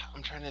right...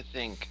 I'm trying to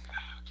think.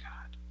 Oh,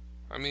 God.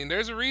 I mean,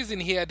 there's a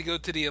reason he had to go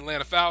to the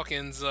Atlanta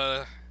Falcons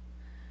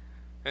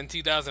in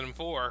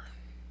 2004.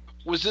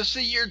 Was this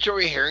the year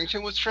Joey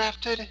Harrington was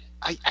drafted?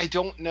 I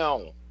don't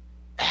know.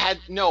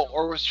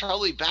 Or was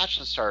Charlie Batch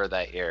the starter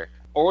that year?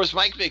 Or was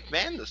Mike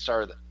McMahon the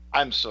starter?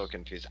 I'm so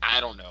confused.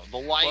 I don't know. The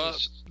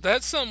Lions... Well,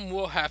 that's something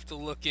we'll have to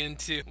look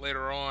into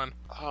later on.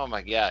 Oh,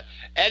 my God.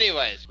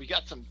 Anyways, we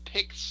got some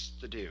picks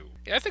to do.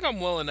 Yeah, I think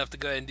I'm well enough to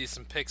go ahead and do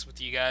some picks with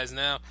you guys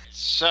now.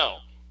 So,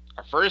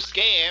 our first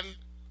game,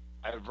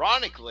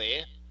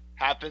 ironically,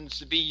 happens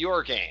to be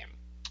your game.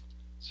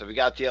 So we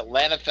got the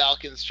Atlanta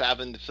Falcons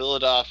traveling to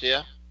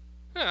Philadelphia.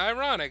 Yeah,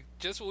 ironic.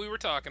 Just what we were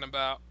talking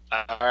about.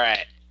 All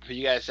right. Who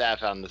you guys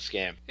have on this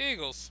game?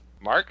 Eagles.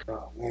 Mark?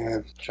 Oh,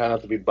 man. Try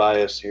not to be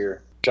biased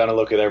here. Trying to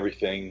look at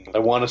everything. I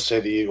want to say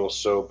the Eagles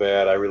so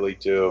bad. I really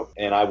do.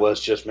 And I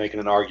was just making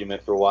an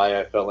argument for why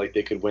I felt like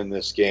they could win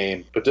this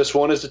game. But this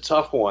one is a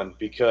tough one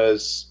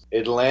because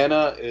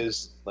Atlanta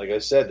is, like I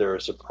said, they're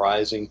a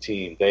surprising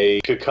team.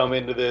 They could come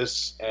into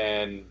this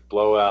and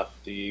blow out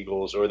the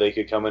Eagles, or they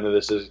could come into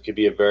this as it could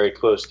be a very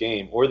close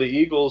game. Or the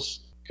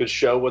Eagles could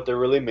show what they're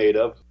really made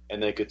of,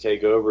 and they could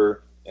take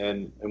over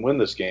and win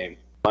this game.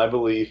 My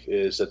belief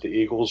is that the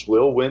Eagles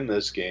will win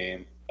this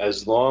game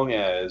as long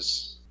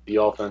as the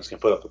offense can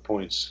put up the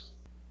points.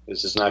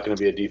 This is not going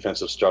to be a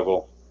defensive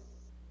struggle.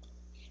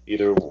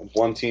 Either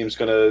one team's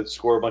going to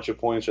score a bunch of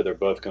points or they're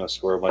both going to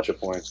score a bunch of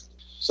points.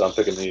 So I'm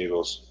picking the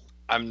Eagles.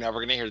 I'm never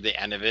going to hear the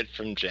end of it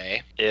from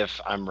Jay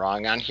if I'm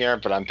wrong on here,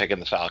 but I'm picking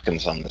the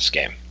Falcons on this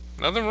game.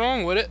 Nothing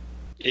wrong with it.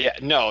 Yeah,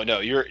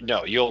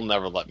 you'll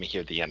never let me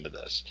hear the end of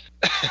this.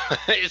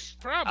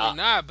 Probably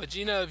not, but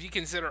if you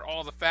consider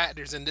all the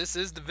factors, and this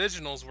is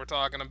divisionals we're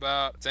talking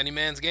about, it's any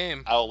man's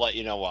game. I'll let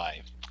you know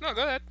why. No,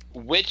 go ahead.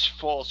 Which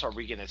Foles are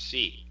we going to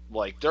see?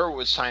 Like, there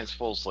was times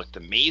Foles looked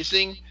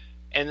amazing,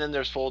 and then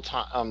there's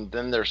times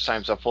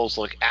that Foles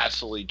look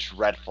absolutely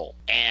dreadful.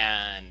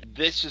 And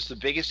this is the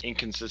biggest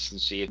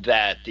inconsistency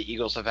that the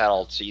Eagles have had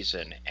all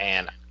season,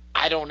 and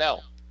I don't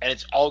know. And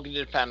it's all going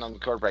to depend on the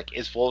quarterback.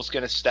 Is Foles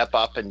going to step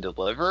up and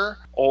deliver,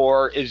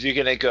 or is he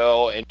going to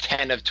go in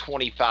 10 of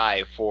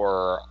 25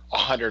 for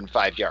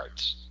 105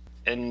 yards?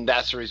 And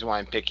that's the reason why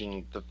I'm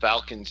picking the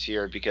Falcons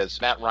here, because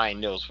Matt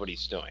Ryan knows what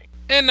he's doing.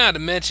 And not to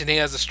mention, he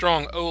has a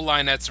strong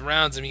O-line that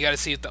surrounds him. You got to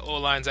see if the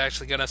O-line's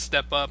actually going to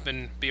step up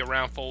and be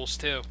around Foles,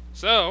 too.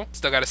 So,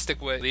 still got to stick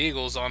with the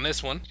Eagles on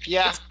this one.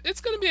 Yeah.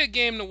 It's going to be a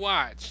game to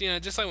watch,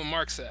 just like what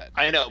Mark said.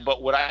 I know,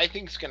 but what I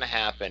think is going to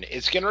happen,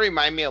 it's going to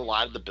remind me a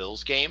lot of the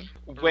Bills game.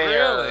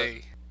 Where,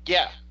 really?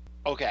 Yeah.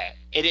 Okay,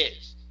 it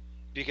is.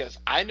 Because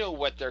I know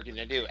what they're going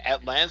to do.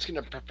 Atlanta's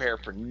going to prepare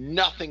for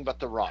nothing but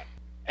the run.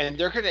 And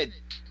they're going to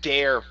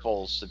dare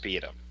Foles to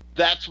beat them.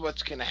 That's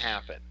what's going to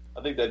happen.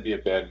 I think that'd be a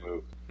bad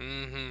move.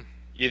 Mm-hmm.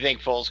 You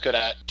think Foles could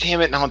have...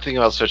 Damn it, now I'm thinking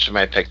about switching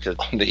my pick to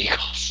the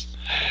Eagles.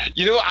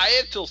 I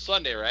have till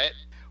Sunday, right?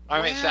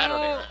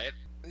 Saturday, right?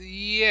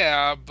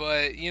 Yeah,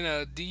 but,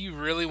 do you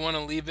really want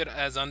to leave it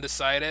as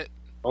undecided?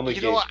 Only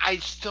what? I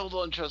still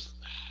don't trust...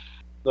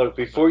 Look,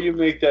 before you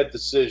make that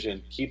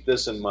decision, keep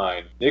this in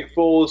mind. Nick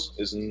Foles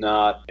is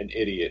not an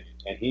idiot,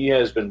 and he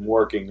has been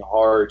working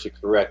hard to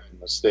correct the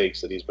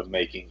mistakes that he's been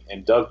making.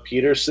 And Doug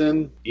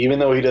Peterson, even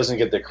though he doesn't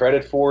get the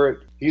credit for it,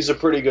 he's a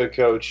pretty good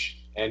coach,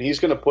 and he's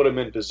going to put him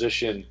in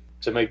position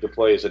to make the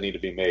plays that need to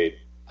be made.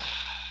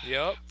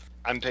 Yep.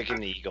 I'm picking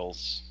the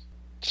Eagles.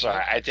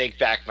 Sorry, I take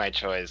back my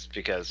choice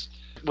because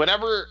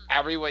whenever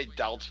everyone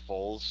doubts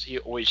Foles, he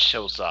always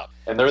shows up.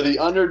 And they're the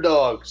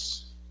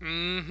underdogs.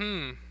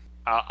 Mm-hmm.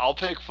 I'll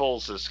pick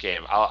Foles this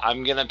game.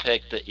 I'm going to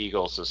pick the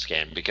Eagles this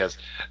game because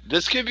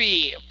this could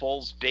be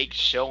Foles' big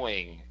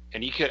showing,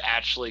 and he could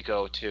actually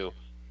go to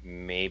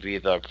maybe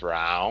the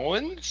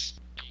Browns?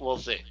 We'll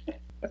see.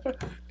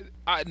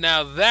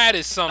 Now that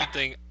is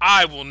something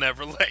I will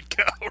never let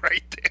go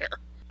right there.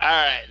 All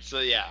right, so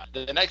yeah,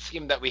 the next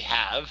game that we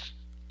have,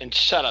 and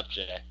shut up,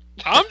 Jay.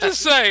 I'm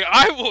just saying,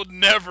 I will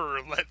never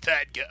let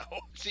that go.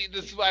 See,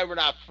 this is why we're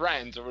not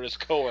friends, or we're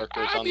just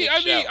coworkers on the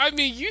show. I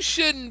mean, you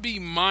shouldn't be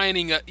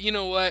minding. You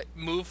know what?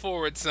 Move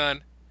forward,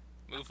 son.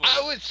 Move forward.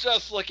 I was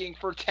just looking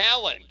for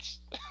talent.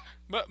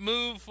 But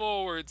move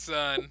forward,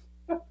 son.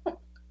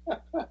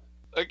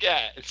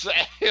 Okay, so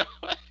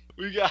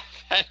we got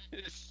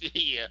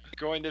Tennessee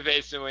going to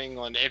face New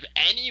England. If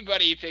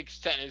anybody picks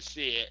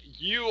Tennessee,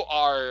 you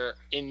are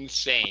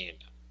insane,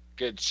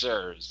 good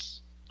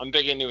sirs. I'm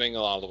picking New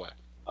England all the way.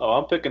 Oh,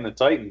 I'm picking the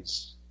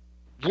Titans.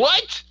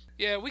 What?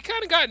 Yeah, we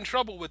kind of got in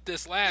trouble with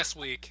this last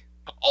week.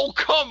 Oh,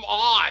 come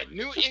on.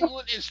 New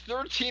England is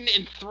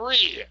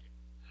 13-3.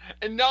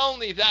 And not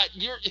only that,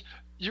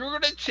 you're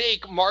going to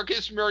take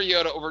Marcus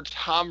Mariota over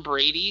Tom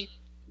Brady?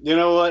 You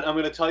know what? I'm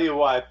going to tell you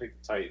why I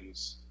picked the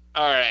Titans.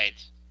 All right.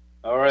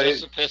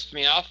 Just to piss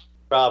me off?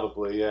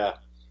 Probably, yeah.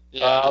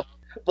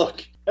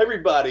 Look,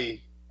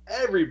 everybody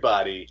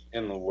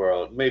in the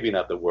world, maybe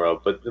not the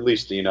world, but at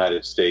least the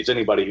United States,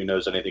 anybody who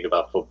knows anything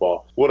about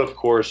football, would of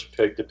course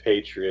pick the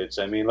Patriots.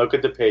 I mean, look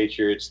at the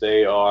Patriots.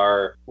 They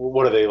are,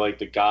 what are they, like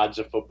the gods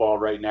of football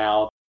right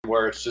now,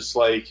 where it's just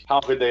like, how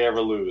could they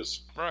ever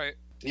lose? Right.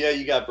 Yeah,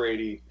 you got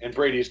Brady, and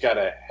Brady's got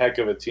a heck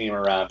of a team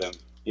around him.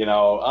 You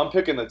know, I'm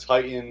picking the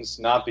Titans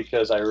not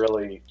because I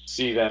really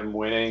see them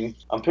winning.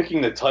 I'm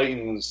picking the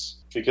Titans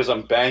because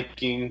I'm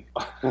banking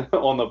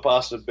on the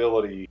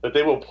possibility that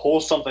they will pull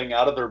something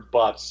out of their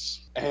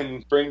butts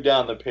and bring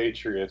down the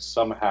Patriots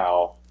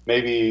somehow.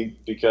 Maybe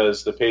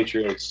because the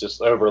Patriots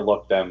just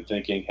overlooked them,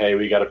 thinking, hey,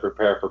 we got to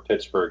prepare for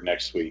Pittsburgh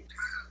next week.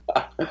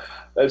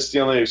 That's the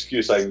only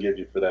excuse I can give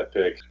you for that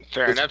pick.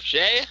 Fair enough,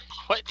 Jay.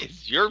 What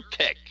is your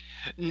pick?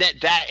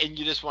 That, and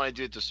you just want to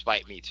do it to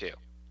spite me, too.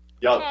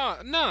 Yo.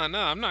 No,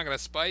 I'm not gonna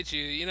spite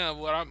you. You know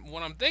what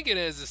I'm thinking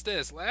is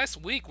this.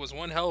 Last week was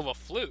one hell of a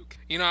fluke.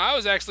 You know, I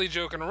was actually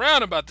joking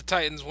around about the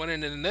Titans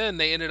winning, and then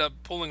they ended up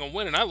pulling a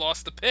win, and I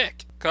lost the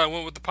pick because I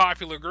went with the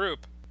popular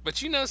group.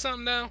 But you know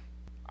something now?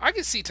 I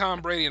could see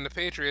Tom Brady and the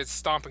Patriots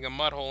stomping a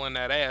mud hole in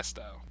that ass,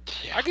 though.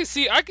 Yeah. I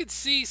could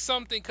see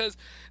something because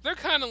they're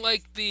kind of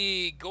like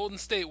the Golden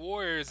State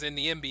Warriors in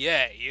the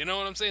NBA. You know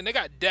what I'm saying? They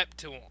got depth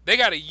to them. They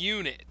got a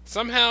unit.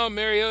 Somehow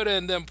Mariota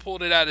and them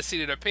pulled it out of the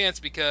seat of their pants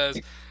because,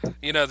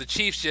 you know, the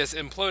Chiefs just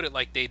imploded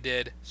like they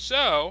did.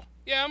 So,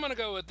 yeah, I'm going to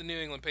go with the New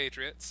England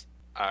Patriots.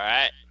 All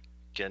right.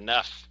 Good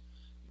enough.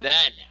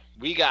 Then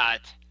we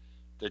got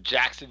the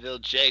Jacksonville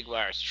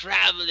Jaguars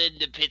traveling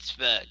to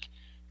Pittsburgh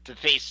to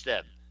face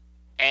them.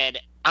 And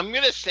I'm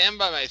going to stand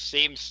by my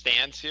same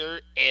stance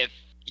here. If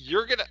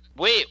you're going to –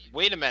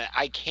 wait a minute.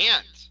 I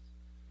can't.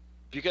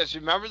 Because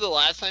remember the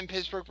last time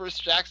Pittsburgh versus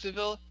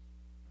Jacksonville?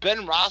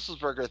 Ben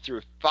Roethlisberger threw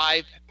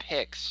 5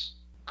 picks.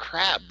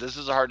 Crap, this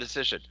is a hard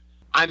decision.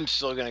 I'm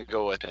still going to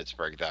go with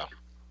Pittsburgh, though.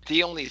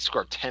 They only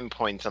scored 10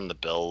 points on the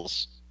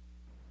Bills.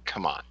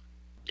 Come on.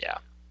 Yeah.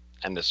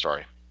 End of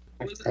story.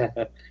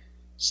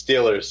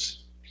 Steelers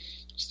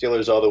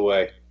all the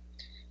way.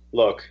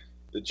 Look,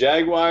 the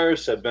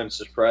Jaguars have been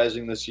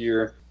surprising this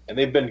year, and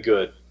they've been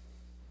good.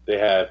 They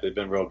have. They've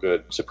been real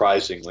good,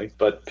 surprisingly.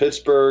 But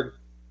Pittsburgh,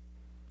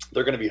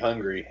 they're going to be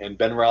hungry, and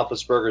Ben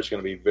Roethlisberger is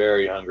going to be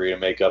very hungry to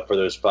make up for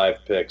those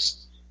 5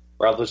 picks.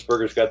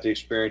 Roethlisberger's got the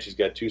experience. He's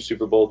got 2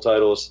 Super Bowl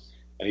titles,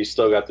 and he's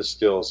still got the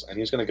skills. And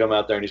he's going to come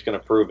out there, and he's going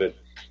to prove it.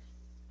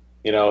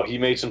 You know, he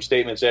made some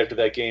statements after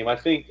that game. I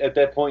think at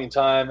that point in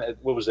time,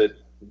 what was it,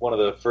 one of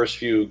the first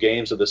few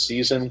games of the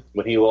season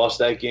when he lost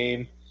that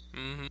game?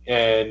 Mm-hmm.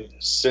 And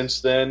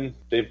since then,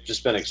 they've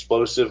just been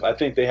explosive. I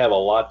think they have a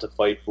lot to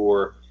fight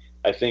for.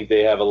 I think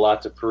they have a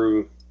lot to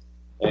prove.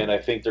 And I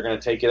think they're going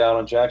to take it out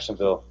on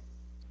Jacksonville.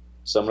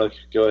 So I'm going to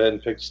go ahead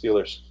and pick the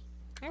Steelers.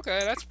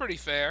 Okay, that's pretty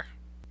fair.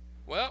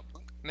 Well,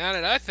 now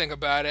that I think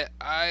about it,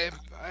 I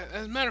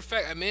as a matter of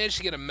fact, I managed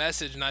to get a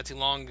message not too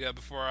long ago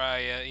before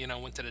I,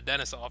 went to the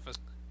dentist's office.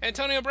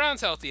 Antonio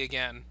Brown's healthy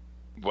again.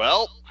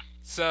 Well.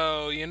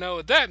 So, you know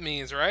what that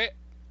means, right?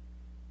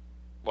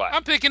 What?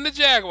 I'm picking the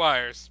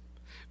Jaguars.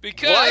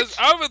 Because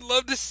I would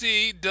love to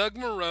see Doug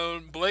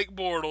Marrone, Blake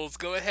Bortles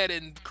go ahead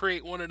and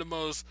create one of the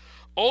most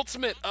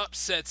ultimate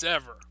upsets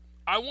ever.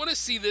 I want to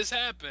see this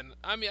happen.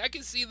 I mean, I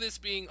can see this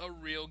being a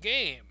real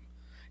game.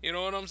 You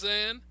know what I'm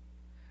saying?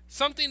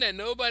 Something that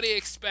nobody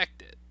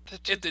expected.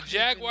 if the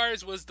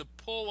Jaguars was to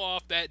pull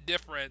off that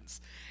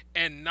difference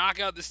and knock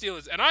out the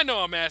Steelers, and I know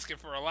I'm asking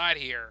for a lot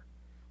here,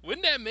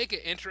 wouldn't that make an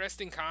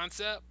interesting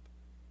concept?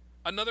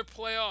 Another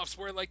playoffs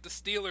where like the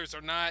Steelers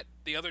are not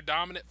the other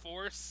dominant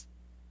force.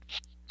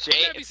 Jay,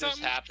 if this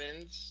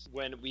happens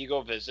when we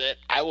go visit,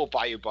 I will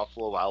buy you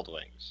Buffalo Wild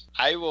Wings.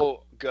 I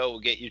will go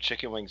get you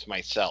chicken wings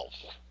myself.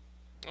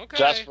 Okay.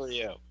 Just for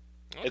you.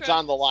 Okay. It's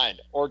on the line.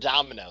 Or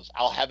Domino's.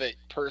 I'll have it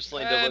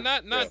personally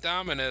delivered. Not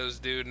Domino's,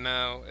 dude.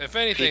 No. If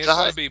anything,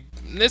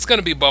 it's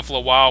gonna be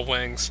Buffalo Wild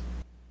Wings.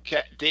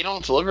 Okay. They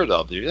don't deliver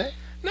though, do they?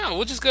 No,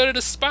 we'll just go to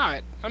the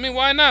spot. I mean,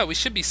 why not? We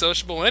should be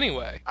sociable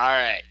anyway. All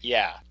right,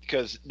 yeah.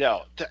 Because,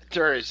 no,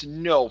 there is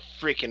no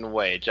freaking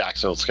way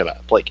Jacksonville's going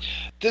to... Like,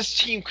 this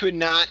team could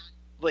not...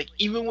 Like,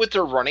 even with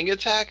their running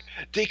attack,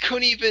 they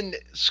couldn't even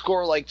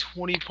score, like,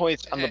 20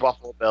 points on the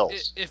Buffalo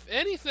Bills. If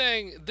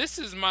anything, this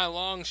is my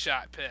long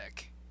shot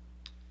pick.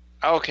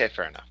 Okay,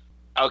 fair enough.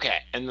 Okay,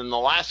 and then the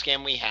last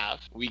game we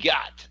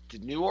got the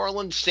New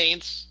Orleans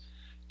Saints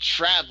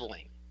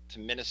traveling to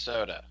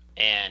Minnesota.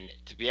 And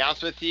to be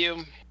honest with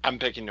you, I'm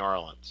picking New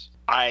Orleans.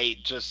 I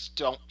just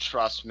don't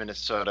trust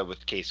Minnesota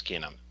with Case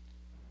Keenum.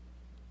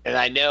 And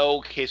I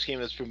know Case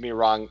Keenum has proved me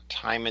wrong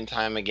time and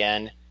time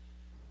again,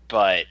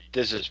 but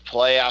this is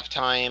playoff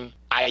time.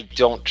 I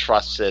don't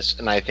trust this,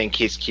 and I think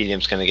Case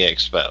Keenum's going to get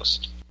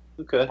exposed.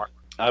 Okay.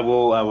 I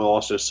will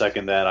also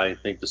second that. I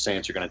think the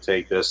Saints are going to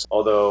take this.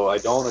 Although I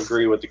don't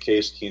agree with the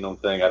Case Keenum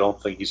thing. I don't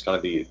think he's going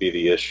to be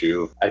the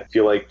issue. I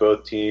feel like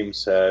both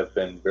teams have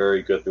been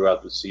very good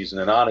throughout the season.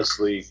 And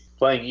honestly,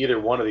 playing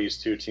either one of these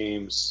two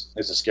teams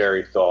is a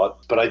scary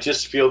thought. But I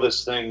just feel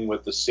this thing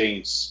with the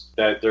Saints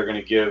that they're going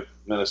to give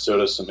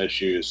Minnesota some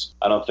issues.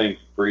 I don't think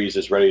Breeze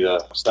is ready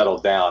to settle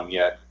down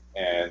yet.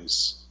 And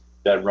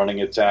that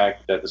running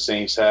attack that the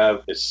Saints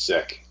have is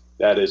sick.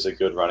 That is a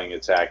good running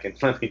attack. And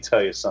let me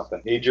tell you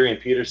something. Adrian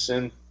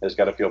Peterson has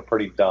got to feel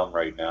pretty dumb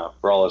right now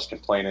for all his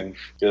complaining.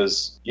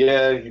 Because,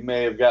 yeah, you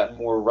may have gotten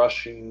more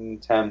rushing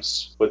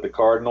attempts with the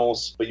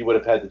Cardinals, but you would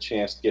have had the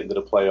chance to get into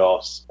the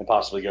playoffs and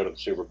possibly go to the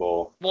Super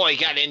Bowl. Well, he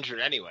got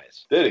injured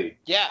anyways. Did he?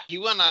 Yeah, he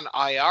went on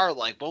IR,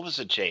 like, what was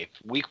it, Jay?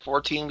 Week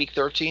 14, week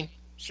 13?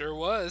 Sure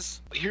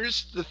was.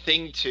 Here's the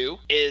thing, too,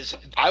 is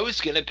I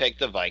was going to pick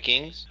the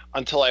Vikings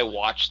until I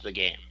watched the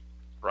game,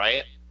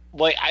 right?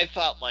 Like, I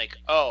thought, like,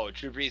 oh,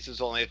 Drew Brees is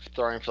only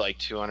throwing for, like,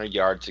 200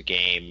 yards a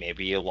game.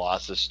 Maybe he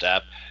lost a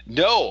step.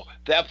 No,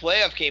 that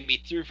playoff game, he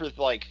threw for,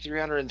 like,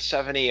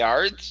 370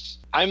 yards.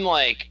 I'm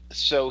like,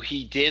 so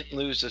he didn't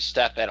lose a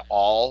step at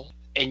all,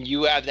 and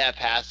you have that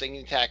passing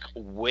attack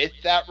with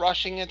that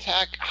rushing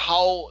attack?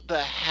 How the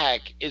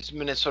heck is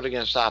Minnesota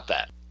going to stop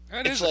that?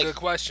 That is a good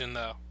question,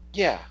 though.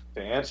 Yeah.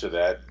 To answer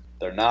that,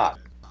 they're not.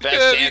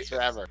 Best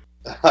answer ever.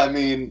 I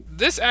mean,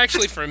 this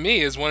actually for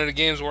me is one of the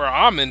games where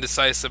I'm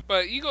indecisive.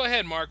 But you go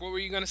ahead, Mark. What were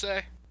you going to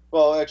say?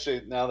 Well,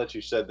 actually, now that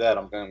you said that,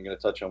 I'm going to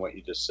touch on what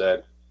you just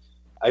said.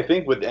 I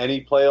think with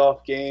any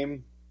playoff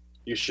game,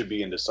 you should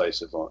be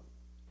indecisive on.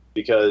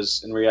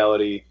 Because in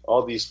reality,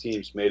 all these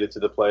teams made it to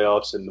the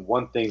playoffs. And the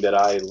one thing that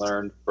I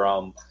learned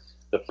from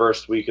the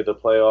first week of the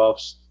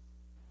playoffs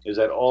is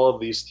that all of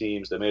these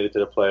teams that made it to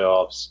the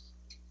playoffs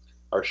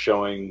are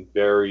showing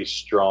very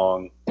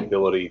strong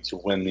ability to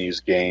win these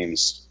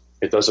games.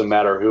 It doesn't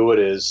matter who it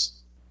is.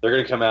 They're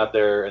going to come out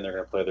there and they're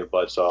going to play their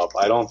butts off.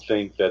 I don't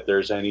think that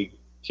there's any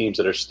teams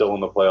that are still in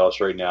the playoffs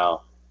right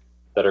now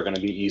that are going to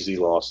be easy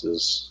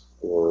losses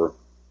or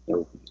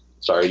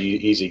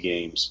easy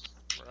games.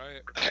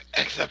 Right.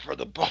 Except for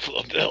the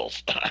Buffalo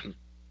Bills.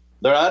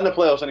 They're not in the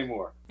playoffs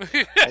anymore.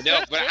 I know,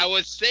 but I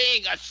was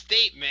saying a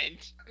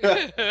statement.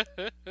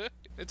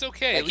 It's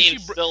okay. At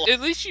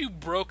least you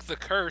broke the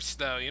curse,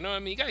 though. You know what I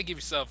mean? You got to give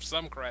yourself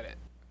some credit.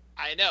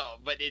 I know,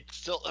 but it's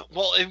still...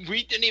 Well, if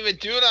we didn't even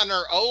do it on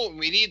our own.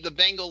 We need the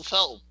Bengals'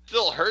 help.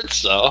 Still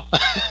hurts, though.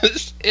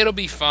 It'll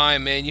be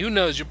fine, man. Who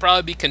knows? You'll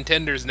probably be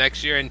contenders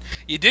next year, and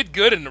you did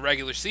good in the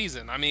regular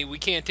season. I mean, we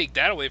can't take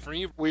that away from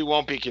you. We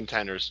won't be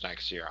contenders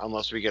next year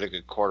unless we get a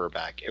good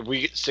quarterback. If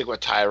we stick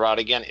with Tyrod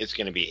again, it's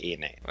going to be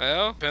 8-8.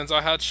 Well, depends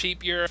on how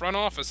cheap your front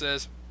office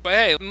is. But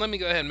hey, let me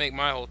go ahead and make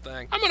my whole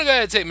thing. I'm going to go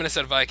ahead and take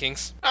Minnesota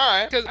Vikings. All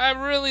right. Because I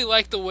really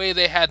like the way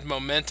they had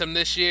momentum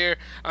this year.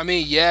 I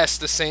mean, yes,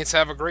 the Saints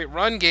have a great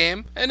run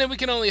game. And then we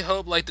can only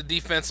hope like the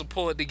defense will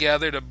pull it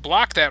together to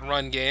block that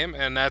run game.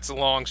 And that's a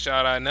long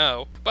shot, I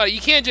know. But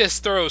you can't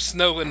just throw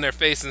snow in their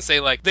face and say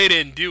like they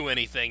didn't do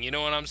anything. You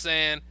know what I'm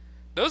saying?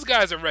 Those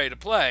guys are ready to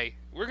play.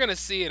 We're going to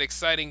see an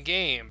exciting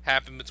game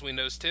happen between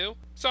those two.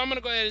 So I'm going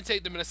to go ahead and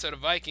take the Minnesota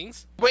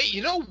Vikings. Wait,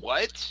 you know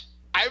what?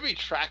 I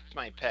retract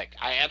my pick.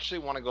 I actually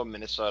want to go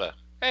Minnesota.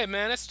 Hey,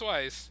 man, that's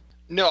twice.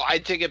 No, I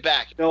take it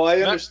back. No,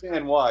 I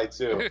understand why,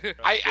 too.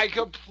 I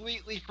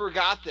completely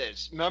forgot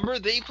this. Remember,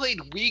 they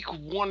played week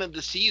 1 of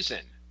the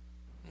season.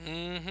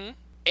 Mm-hmm.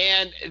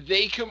 And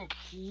they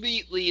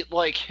completely,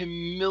 like,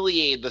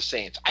 humiliated the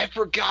Saints. I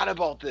forgot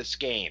about this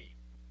game.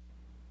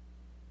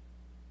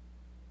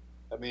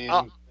 I mean...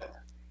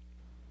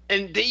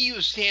 and they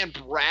used Sam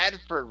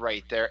Bradford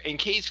right there. And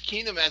Case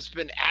Keenum has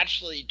been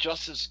actually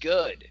just as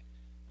good.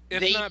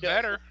 If not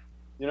better.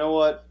 You know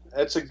what?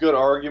 That's a good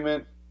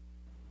argument,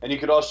 And you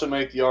could also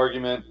make the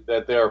argument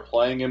that they are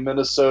playing in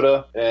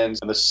Minnesota, and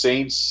the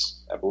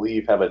Saints, I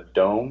believe, have a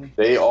dome.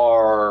 They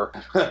are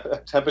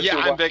temperature. Yeah,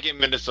 I'm picking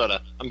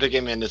Minnesota. I'm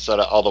picking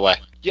Minnesota all the way.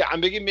 Yeah,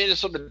 I'm picking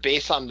Minnesota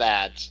based on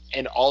that,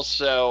 and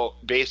also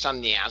based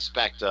on the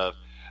aspect of,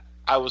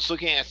 I was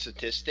looking at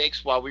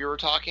statistics while we were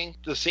talking.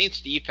 The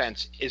Saints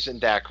defense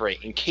isn't that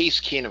great, and Case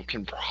Keenum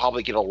can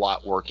probably get a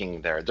lot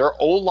working there. Their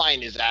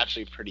O-line is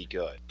actually pretty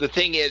good. The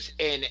thing is,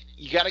 and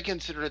you got to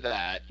consider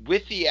that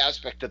with the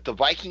aspect that the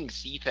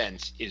Vikings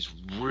defense is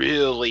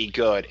really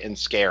good and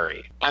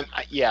scary.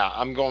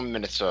 I'm going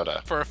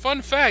Minnesota. For a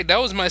fun fact,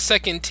 that was my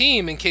second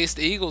team in case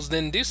the Eagles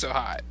didn't do so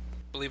hot.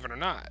 Believe it or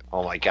not.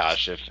 Oh my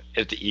gosh, if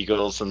the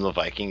Eagles and the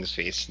Vikings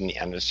face in the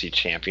NFC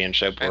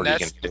Championship, what are you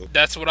going to do?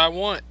 That's what I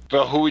want.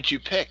 But who would you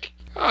pick?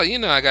 Oh,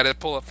 I got to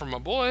pull up for my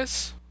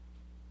boys.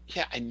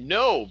 Yeah, I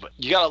know, but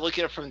you got to look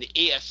at it from the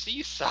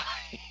AFC side.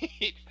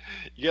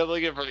 You got to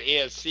look at it from the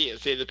AFC and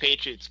say the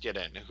Patriots get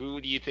in.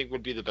 Who do you think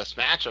would be the best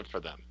matchup for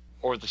them?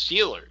 Or the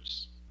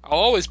Steelers? I'll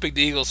always pick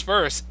the Eagles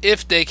first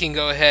if they can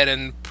go ahead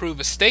and prove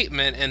a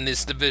statement in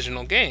this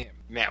divisional game.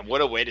 Man,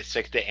 what a way to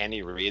stick to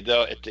Andy Reid,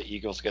 though, if the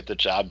Eagles get the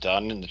job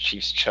done and the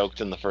Chiefs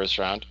choked in the first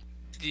round.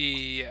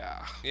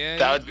 Yeah, you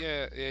got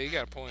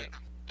a point.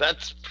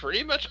 That's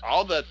pretty much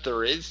all that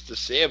there is to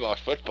say about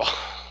football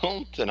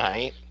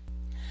tonight.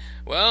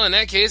 Well, in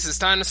that case, it's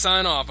time to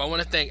sign off. I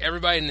want to thank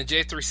everybody in the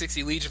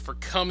J360 Legion for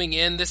coming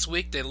in this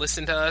week to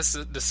listen to us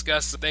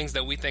discuss the things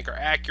that we think are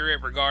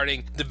accurate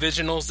regarding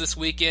divisionals this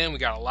weekend. We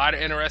got a lot of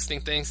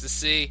interesting things to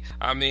see.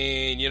 I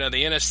mean,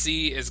 the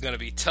NFC is going to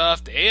be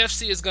tough. The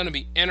AFC is going to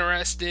be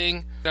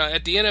interesting.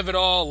 At the end of it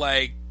all,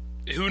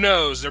 who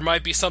knows? There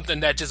might be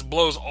something that just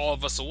blows all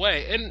of us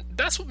away. And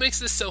that's what makes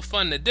this so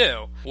fun to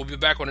do. We'll be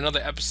back with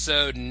another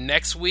episode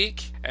next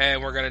week,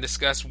 and we're going to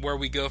discuss where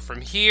we go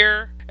from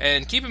here.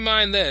 And keep in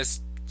mind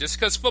this, just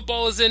because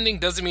football is ending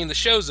doesn't mean the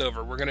show's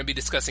over. We're going to be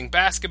discussing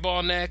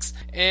basketball next,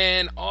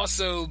 and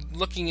also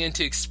looking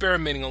into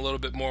experimenting a little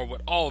bit more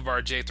with all of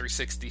our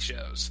J360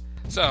 shows.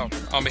 So,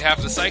 on behalf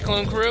of the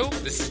Cyclone crew,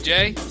 this is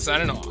Jay,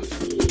 signing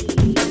off.